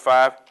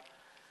 3:25.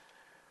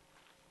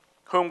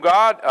 Whom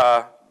God,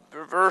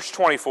 verse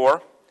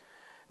 24,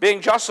 being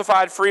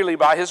justified freely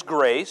by his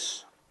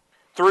grace,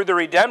 through the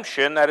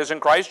redemption that is in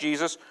Christ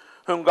Jesus,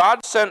 whom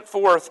God sent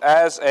forth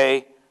as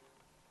a,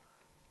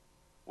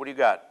 what do you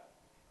got?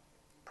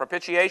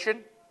 Propitiation?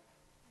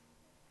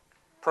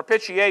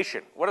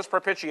 Propitiation. What does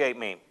propitiate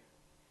mean?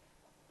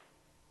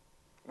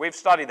 We've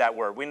studied that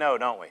word. We know,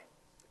 don't we?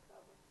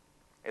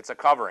 It's a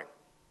covering.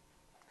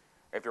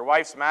 If your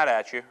wife's mad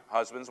at you,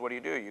 husbands, what do?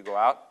 You go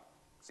out.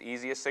 It's the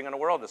easiest thing in the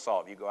world to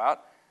solve. You go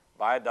out,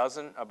 buy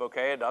a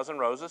bouquet, a dozen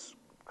roses,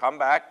 come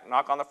back,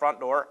 knock on the front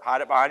door,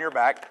 hide it behind your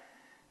back,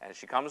 and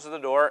she comes to the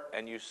door,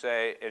 and you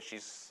say, if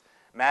she's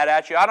mad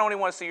at you, I don't even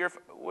want to see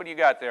what do you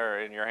got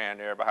there in your hand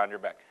there behind your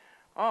back?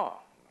 Oh,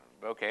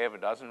 a bouquet of a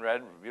dozen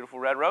beautiful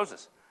red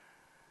roses.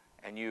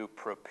 And you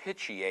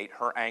propitiate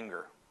her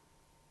anger.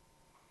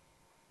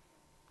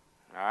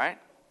 All right?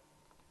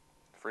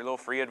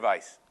 Free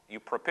advice. You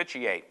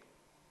propitiate.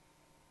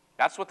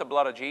 That's what the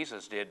blood of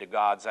Jesus did to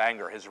God's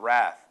anger, his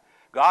wrath.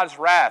 God's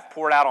wrath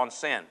poured out on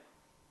sin.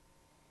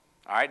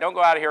 All right? Don't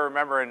go out of here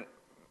remembering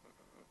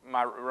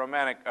my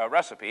romantic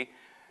recipe.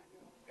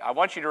 I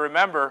want you to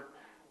remember,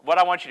 what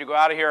I want you to go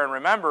out of here and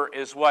remember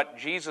is what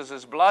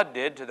Jesus' blood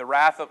did to the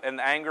wrath and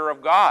anger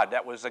of God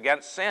that was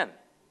against sin.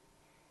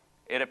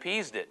 It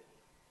appeased it.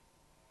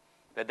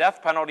 The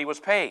death penalty was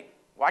paid.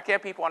 Why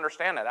can't people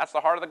understand that? That's the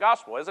heart of the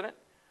gospel, isn't it?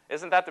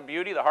 Isn't that the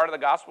beauty, the heart of the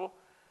gospel?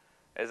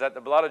 Is that the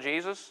blood of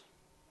Jesus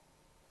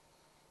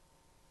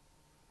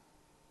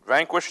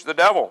vanquished the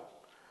devil.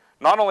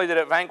 Not only did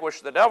it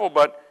vanquish the devil,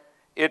 but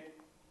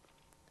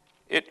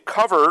it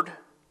covered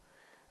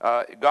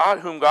God,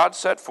 whom God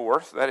set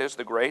forth, that is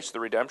the grace, the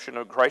redemption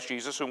of Christ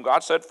Jesus, whom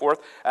God set forth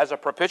as a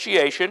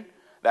propitiation,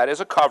 that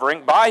is a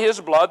covering, by his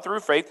blood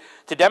through faith,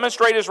 to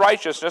demonstrate his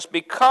righteousness,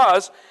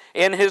 because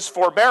in his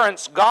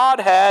forbearance God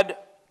had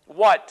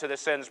what to the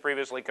sins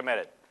previously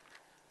committed?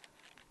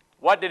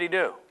 What did he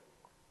do?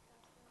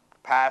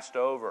 Passed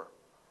over.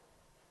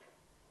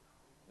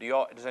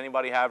 Does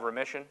anybody have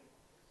remission?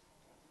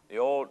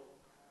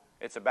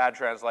 It's a bad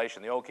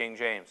translation, the old King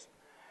James.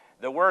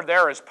 The word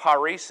there is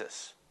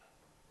paresis.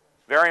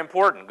 Very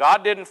important.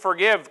 God didn't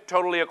forgive,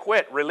 totally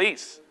acquit,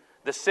 release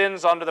the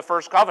sins under the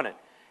first covenant.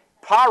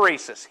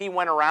 Paresis, he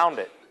went around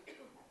it.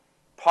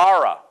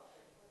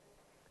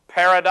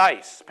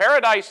 Paradise.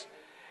 Paradise,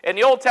 in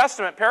the Old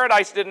Testament,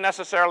 paradise didn't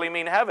necessarily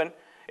mean heaven.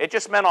 It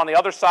just meant on the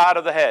other side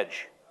of the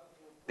hedge.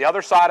 The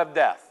other side of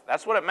death.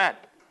 That's what it meant.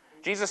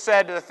 Jesus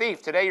said to the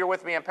thief, today you're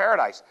with me in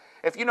paradise.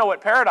 If you know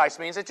what paradise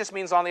means, it just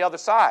means on the other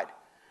side.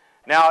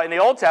 Now, in the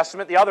Old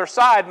Testament, the other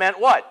side meant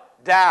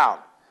what? Down.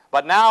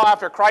 But now,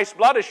 after Christ's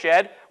blood is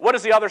shed, what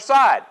is the other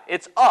side?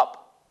 It's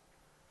up.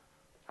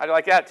 How do you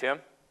like that, Tim?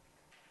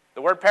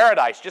 The word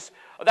paradise.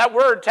 That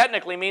word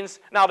technically means,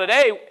 now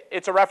today,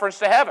 it's a reference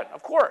to heaven,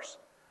 of course.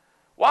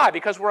 Why?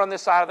 Because we're on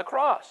this side of the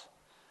cross.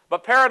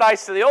 But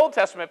paradise to the Old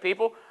Testament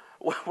people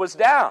was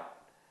down.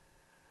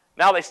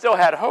 Now they still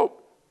had hope.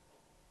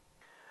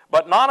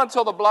 But not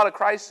until the blood of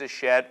Christ is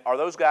shed are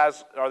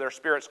their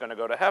spirits going to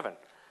go to heaven.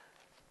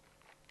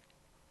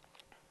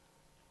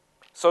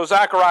 So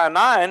Zechariah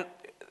 9,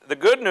 the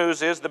good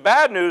news is, the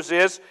bad news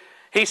is,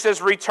 he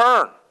says,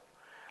 return.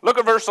 Look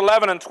at verse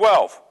 11 and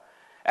 12.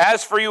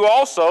 As for you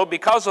also,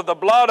 because of the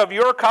blood of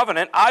your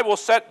covenant, I will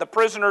set the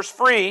prisoners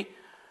free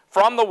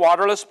from the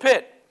waterless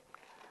pit.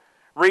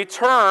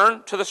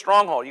 Return to the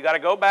stronghold. You got to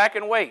go back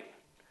and wait.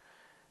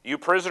 You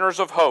prisoners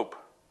of hope.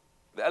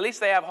 At least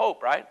they have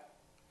hope, right?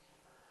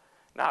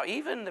 Now,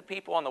 even the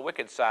people on the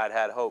wicked side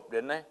had hope,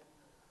 didn't they?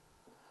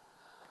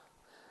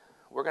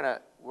 We're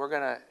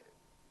gonna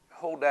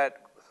hold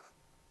that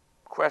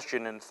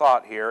question in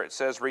thought here. It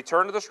says,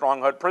 return to the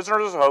stronghold,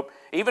 prisoners of hope.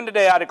 Even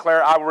today I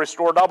declare I will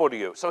restore double to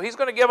you. So he's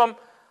going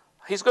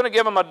to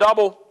give them a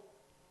double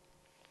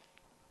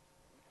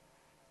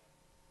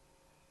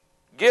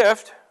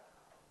gift,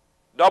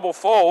 double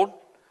fold,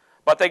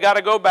 but they got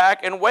to go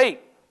back and wait.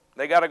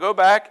 They got to go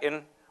back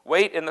and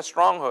wait in the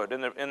stronghold,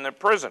 in the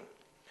prison.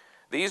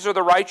 These are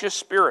the righteous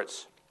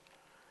spirits,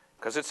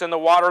 because it's in the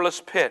waterless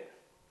pit.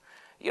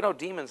 You know,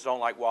 demons don't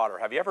like water.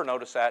 Have you ever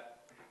noticed that?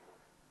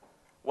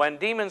 When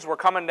demons were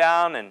coming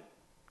down, and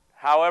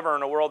however in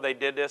the world they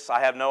did this,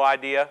 I have no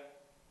idea.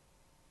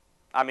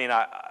 I mean,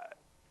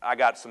 I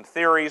got some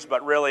theories,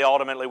 but really,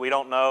 ultimately, we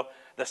don't know.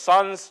 The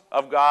sons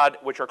of God,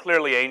 which are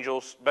clearly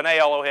angels, B'nai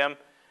Elohim,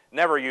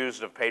 never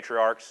used of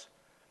patriarchs.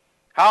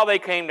 How they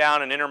came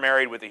down and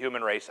intermarried with the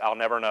human race, I'll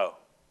never know.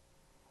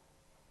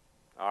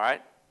 All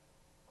right?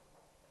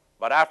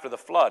 But after the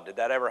flood, did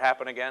that ever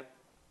happen again?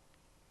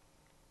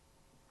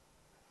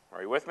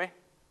 Are you with me?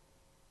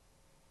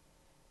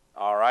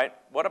 All right.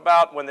 What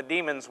about when the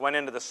demons went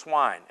into the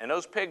swine? And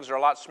those pigs are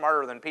a lot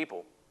smarter than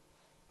people,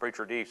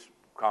 Preacher D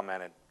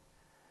commented.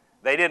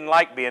 They didn't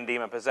like being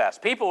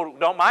demon-possessed. People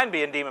don't mind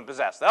being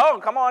demon-possessed.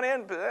 Oh, come on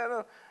in.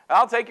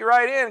 I'll take you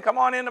right in. Come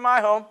on into my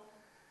home.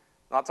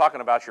 I'm not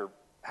talking about your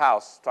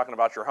house, talking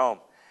about your home.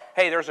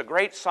 Hey, there's a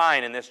great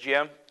sign in this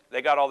gym.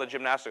 They got all the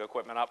gymnastic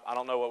equipment up. I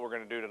don't know what we're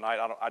going to do tonight.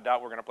 I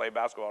doubt we're going to play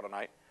basketball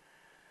tonight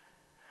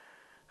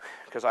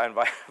because I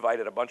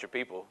invited a bunch of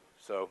people.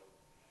 So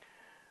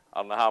I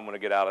don't know how I'm going to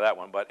get out of that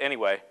one. But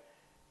anyway,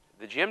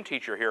 the gym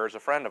teacher here is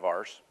a friend of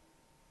ours.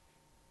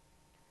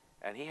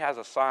 And he has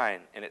a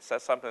sign, and it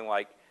says something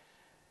like,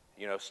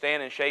 you know,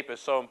 staying in shape is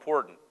so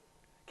important.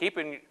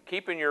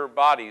 Keeping your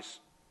bodies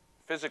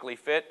physically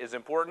fit is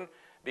important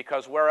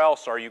because where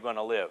else are you going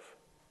to live?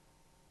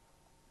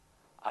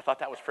 I thought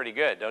that was pretty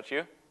good, don't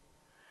you?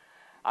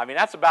 I mean,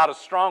 that's about as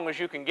strong as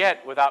you can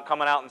get without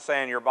coming out and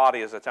saying your body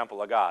is a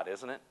temple of God,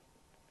 isn't it?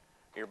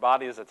 Your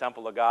body is a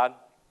temple of God.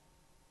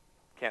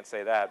 Can't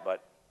say that,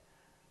 but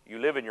you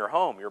live in your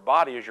home. Your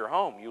body is your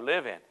home you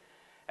live in.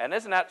 And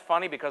isn't that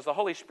funny? Because the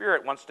Holy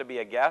Spirit wants to be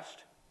a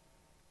guest.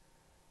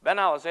 Ben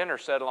Alexander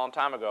said a long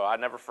time ago, I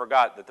never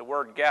forgot, that the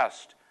word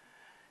guest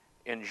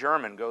in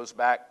German goes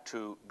back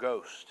to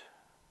ghost.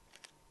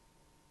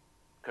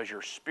 Because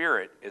your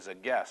spirit is a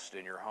guest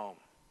in your home.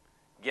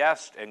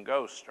 Guest and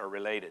ghost are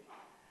related.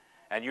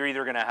 And you're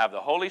either going to have the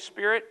Holy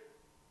Spirit,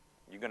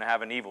 you're going to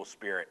have an evil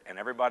spirit, and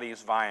everybody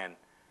is vying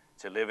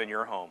to live in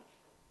your home.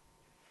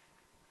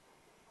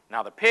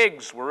 Now, the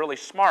pigs were really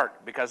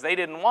smart because they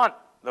didn't want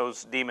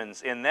those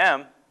demons in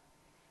them.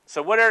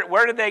 So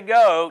where did they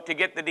go to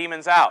get the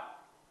demons out?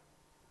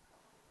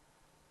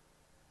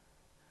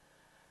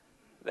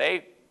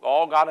 They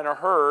all got in a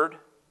herd,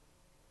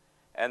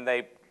 and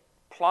they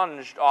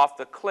plunged off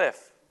the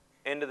cliff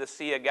into the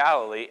Sea of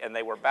Galilee, and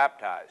they were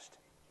baptized.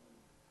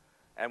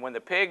 And when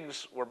the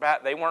pigs were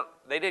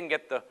they didn't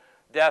get the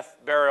death,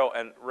 burial,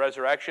 and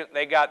resurrection.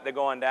 They got the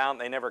going down.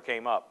 They never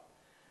came up.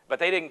 But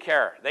they didn't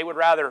care. They would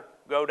rather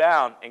go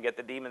down and get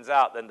the demons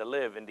out than to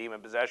live in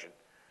demon possession.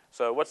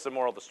 So what's the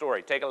moral of the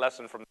story? Take a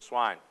lesson from the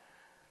swine.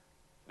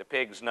 The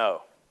pigs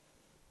know.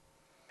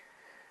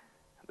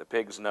 The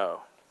pigs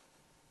know.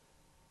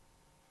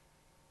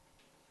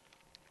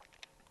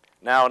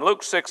 Now in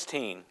Luke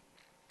 16,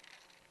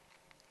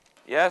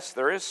 yes,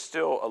 there is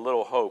still a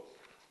little hope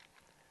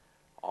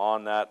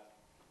on that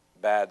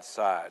bad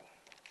side.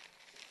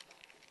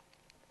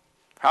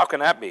 How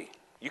can that be?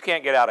 You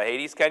can't get out of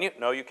Hades, can you?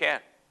 No, you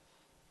can't.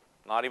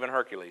 Not even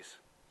Hercules.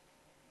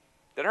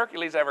 Did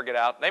Hercules ever get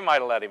out? They might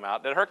have let him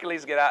out. Did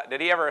Hercules get out?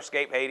 Did he ever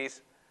escape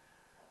Hades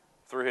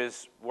through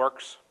his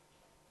works?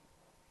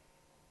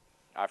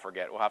 I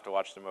forget. We'll have to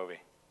watch the movie.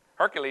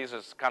 Hercules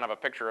is kind of a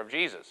picture of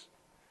Jesus,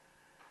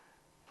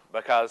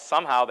 because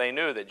somehow they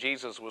knew that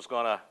Jesus was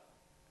going to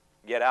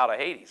get out of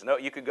Hades. No,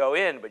 you could go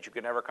in, but you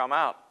could never come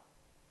out.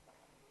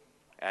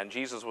 And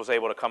Jesus was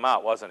able to come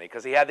out, wasn't he?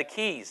 Because he had the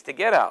keys to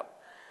get out.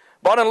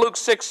 But in Luke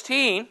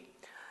 16,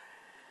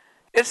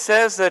 it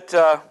says that,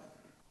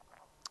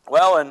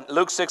 in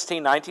Luke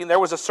 16:19, there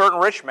was a certain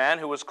rich man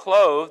who was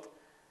clothed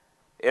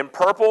in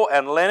purple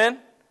and linen,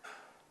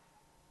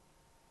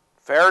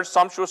 fared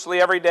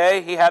sumptuously every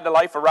day. He had the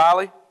life of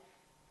Riley,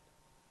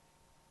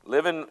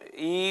 live in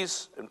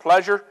ease and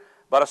pleasure.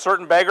 But a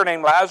certain beggar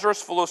named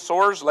Lazarus, full of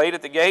sores, laid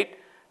at the gate,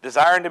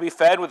 desiring to be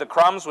fed with the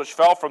crumbs which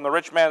fell from the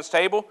rich man's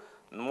table.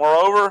 And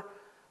moreover,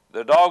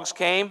 the dogs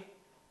came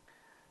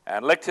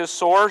and licked his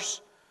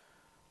sores.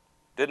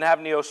 Didn't have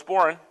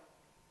Neosporin.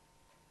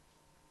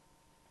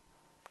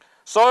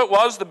 So it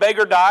was, the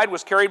beggar died,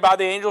 was carried by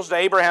the angels to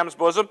Abraham's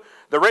bosom.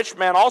 The rich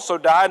man also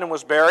died and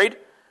was buried.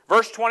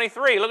 Verse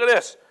 23, look at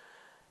this.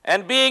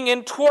 And being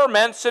in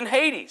torments in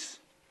Hades.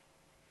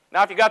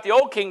 Now, if you got the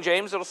old King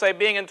James, it'll say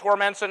being in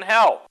torments in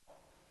hell.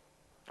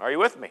 Are you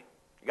with me?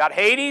 You got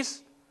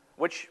Hades,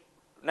 which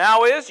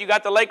now is, you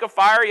got the lake of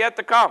fire yet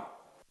to come.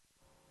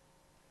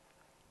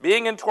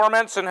 Being in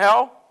torments in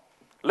hell,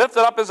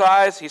 lifted up his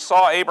eyes, he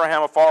saw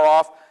Abraham afar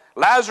off,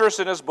 Lazarus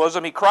in his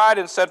bosom. He cried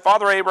and said,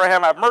 Father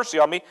Abraham, have mercy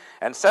on me,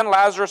 and send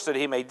Lazarus that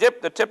he may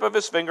dip the tip of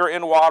his finger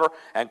in water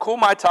and cool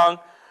my tongue,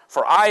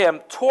 for I am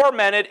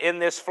tormented in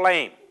this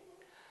flame.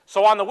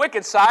 So on the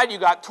wicked side, you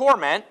got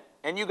torment,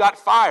 and you got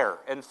fire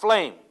and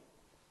flame.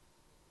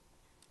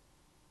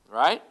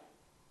 Right?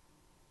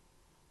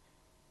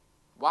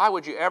 Why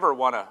would you ever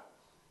want to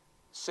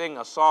sing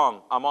a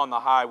song, I'm on the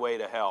highway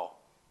to hell?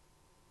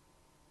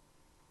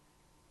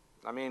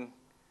 I mean,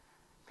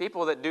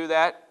 people that do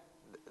that,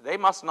 they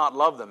must not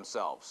love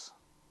themselves.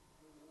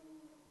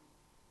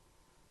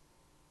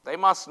 They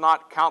must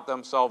not count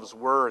themselves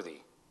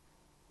worthy.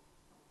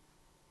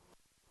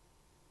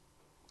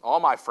 All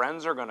my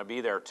friends are going to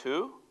be there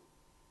too?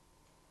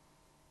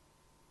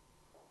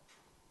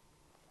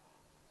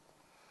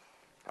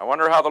 I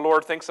wonder how the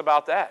Lord thinks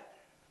about that.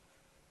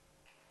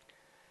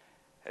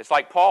 It's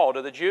like Paul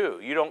to the Jew.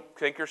 You don't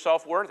think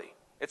yourself worthy.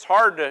 It's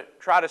hard to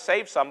try to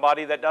save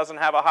somebody that doesn't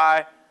have a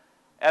high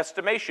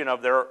estimation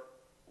of their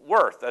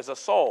worth as a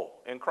soul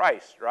in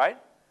Christ, right?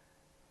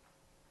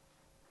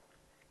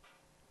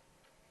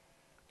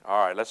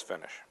 All right, let's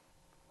finish.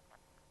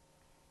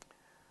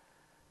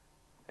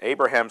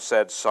 Abraham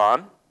said,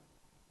 Son.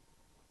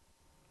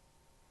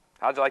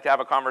 How'd you like to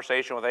have a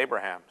conversation with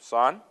Abraham?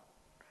 Son,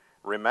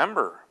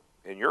 remember,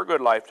 in your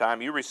good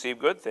lifetime you received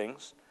good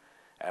things,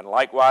 and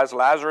likewise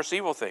Lazarus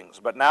evil things.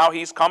 But now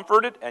he's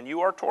comforted, and you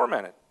are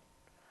tormented.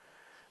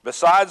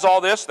 Besides all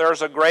this,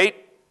 there's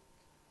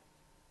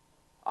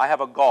I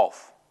have a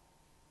gulf.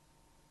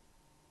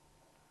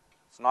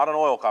 It's not an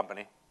oil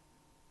company.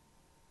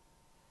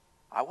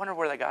 I wonder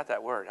where they got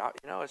that word.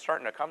 It's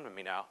starting to come to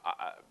me now.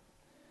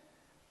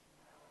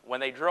 When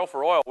they drill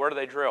for oil, where do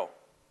they drill?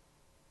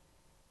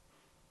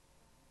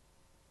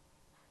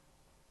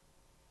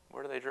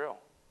 Where do they drill?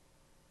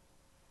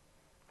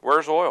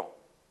 Where's oil?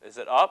 Is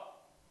it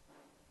up,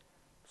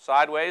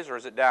 sideways, or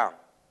is it down?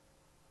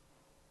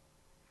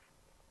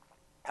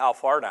 How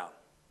far down?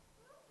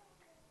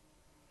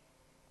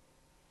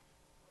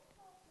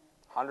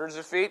 Hundreds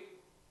of feet?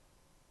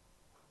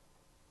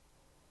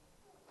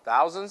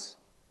 Thousands?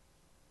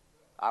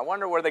 I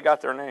wonder where they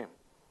got their name.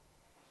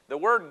 The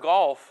word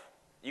gulf,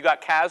 you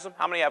got chasm.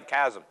 How many have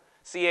chasm?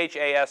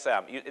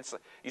 C-H-A-S-M.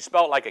 You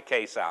spell it like a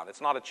K sound.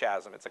 It's not a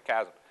chasm, it's a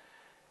chasm.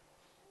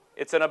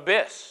 It's an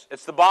abyss.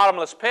 It's the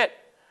bottomless pit.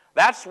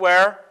 That's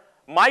where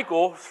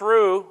Michael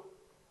threw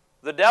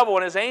the devil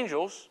and his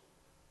angels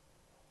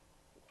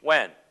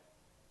When?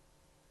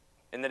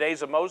 In the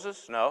days of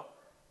Moses? No,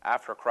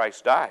 after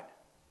Christ died.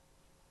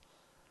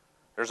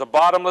 There's a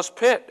bottomless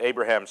pit,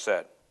 Abraham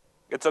said.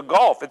 It's a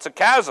gulf, it's a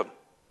chasm,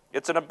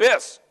 it's an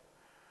abyss.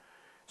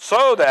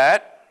 So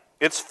that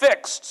it's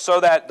fixed, so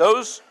that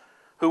those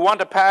who want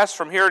to pass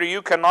from here to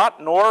you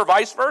cannot, nor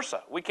vice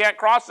versa. We can't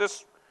cross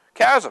this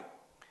chasm.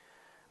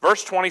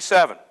 Verse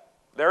 27,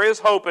 there is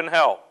hope in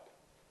hell.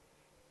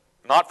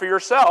 Not for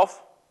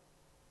yourself,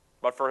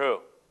 but for who?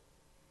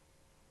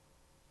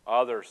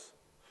 Others.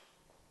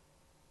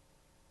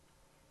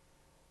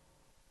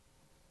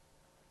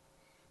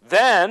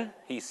 Then,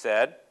 he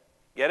said,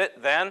 get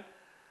it? Then?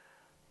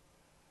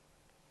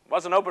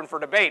 Wasn't open for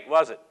debate,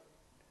 was it?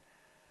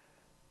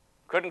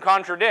 Couldn't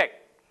contradict.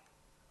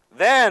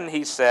 Then,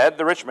 he said,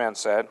 the rich man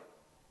said,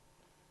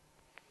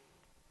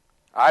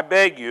 I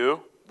beg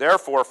you,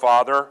 therefore,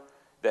 Father,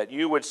 that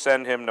you would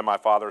send him to my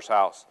father's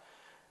house.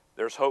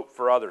 There's hope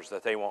for others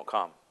that they won't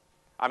come.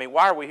 I mean,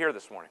 why are we here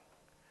this morning?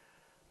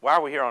 Why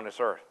are we here on this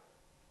earth?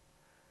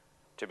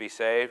 To be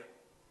saved,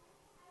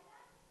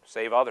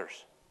 save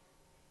others,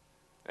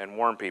 and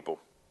warn people.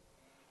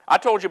 I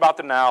told you about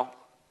the now.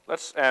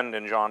 Let's end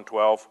in John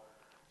 12.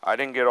 I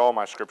didn't get all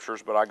my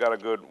scriptures, but I got a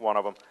good one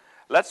of them.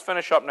 Let's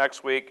finish up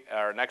next week,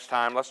 or next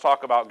time. Let's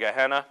talk about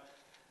Gehenna,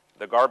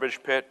 the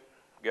garbage pit,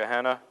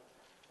 Gehenna.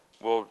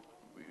 We'll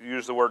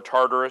use the word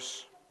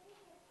Tartarus.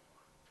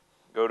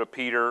 Go to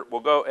Peter.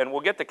 We'll go, and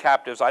we'll get the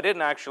captives. I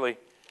didn't actually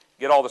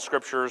get all the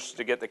scriptures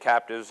to get the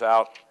captives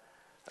out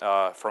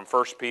from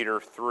 1 Peter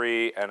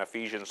 3 and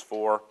Ephesians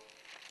 4,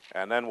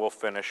 and then we'll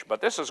finish. But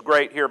this is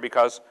great here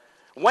because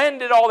when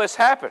did all this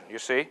happen, you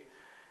see?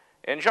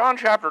 In John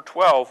chapter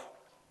 12,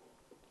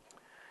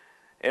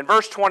 in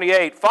verse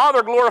 28,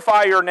 Father,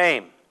 glorify your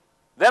name.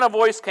 Then a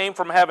voice came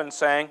from heaven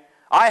saying,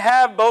 I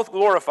have both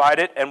glorified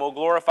it and will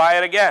glorify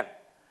it again.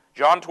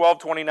 John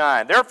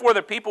 12:29. Therefore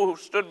the people who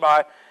stood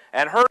by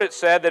and heard it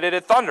said that it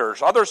had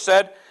thunders. Others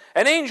said,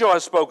 an angel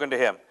has spoken to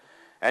him.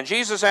 And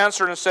Jesus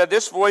answered and said,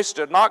 this voice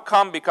did not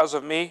come because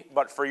of me,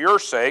 but for your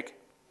sake.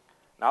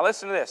 Now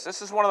listen to this.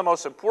 This is one of the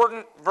most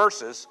important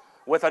verses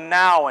with a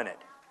now in it.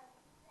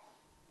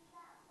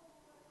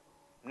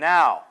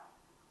 Now.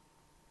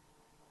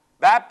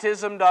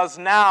 Baptism does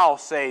now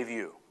save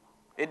you.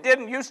 It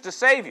didn't used to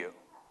save you.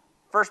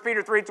 1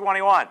 Peter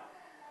 3:21.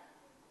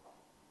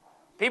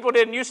 People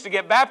didn't used to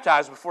get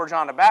baptized before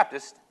John the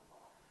Baptist.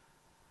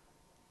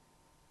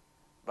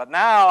 But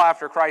now,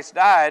 after Christ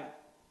died,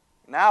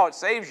 now it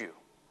saves you.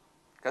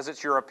 Because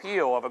it's your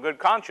appeal of a good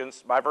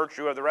conscience by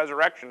virtue of the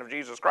resurrection of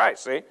Jesus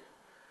Christ, see?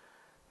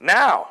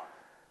 Now.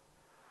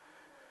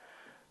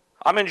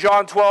 I'm in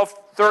John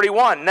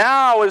 12:31.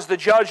 Now is the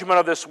judgment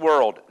of this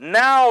world.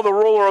 Now the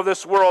ruler of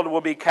this world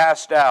will be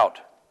cast out.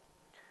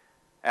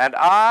 And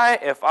I,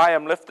 if I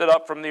am lifted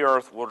up from the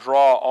earth, will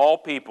draw all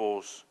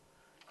peoples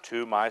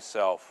to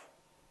myself.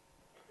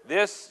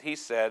 This, he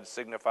said,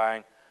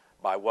 signifying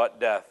by what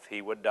death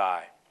he would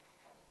die.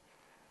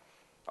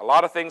 A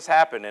lot of things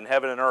happened in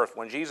heaven and earth.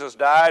 When Jesus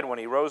died, when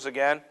he rose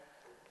again,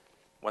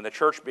 when the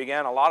church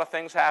began, a lot of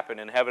things happened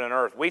in heaven and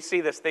earth. We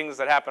see these things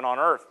that happen on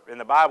earth in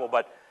the Bible,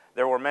 but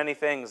there were many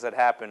things that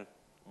happened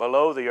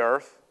below the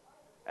earth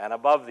and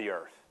above the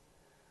earth.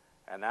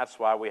 And that's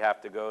why we have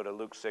to go to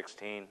Luke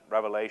 16,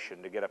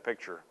 Revelation, to get a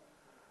picture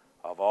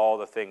of all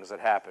the things that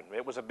happened.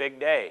 It was a big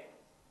day.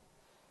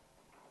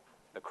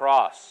 The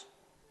cross.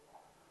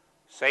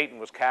 Satan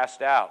was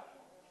cast out.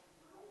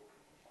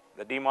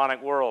 The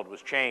demonic world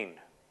was chained.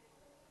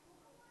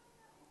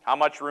 How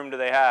much room do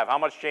they have? How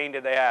much chain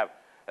did they have?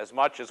 As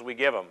much as we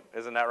give them.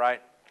 Isn't that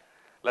right?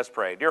 Let's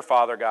pray. Dear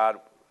Father God,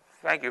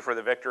 thank you for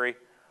the victory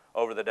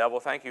over the devil.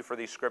 Thank you for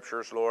these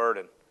scriptures, Lord.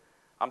 And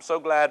I'm so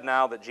glad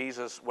now that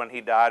Jesus, when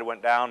he died,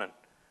 went down and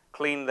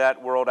cleaned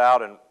that world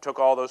out and took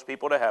all those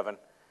people to heaven.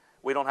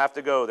 We don't have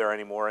to go there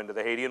anymore into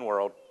the Hadean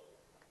world.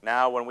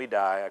 Now when we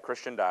die, a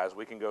Christian dies,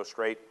 we can go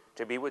straight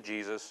to be with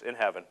Jesus in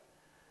heaven.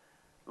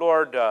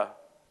 Lord,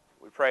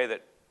 we pray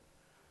that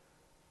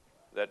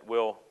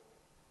we'll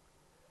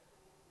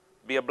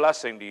be a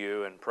blessing to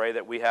you and pray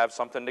that we have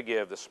something to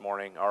give this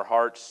morning. Our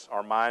hearts,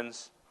 our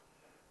minds,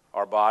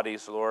 our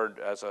bodies, Lord,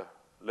 as a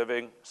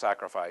living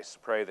sacrifice.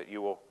 Pray that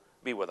you will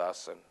be with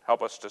us and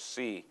help us to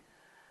see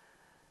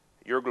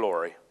your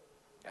glory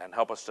and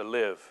help us to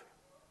live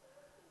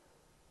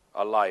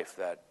a life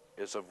that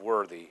is of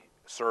worthy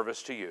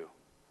service to you.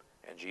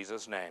 In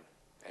Jesus' name,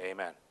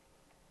 amen.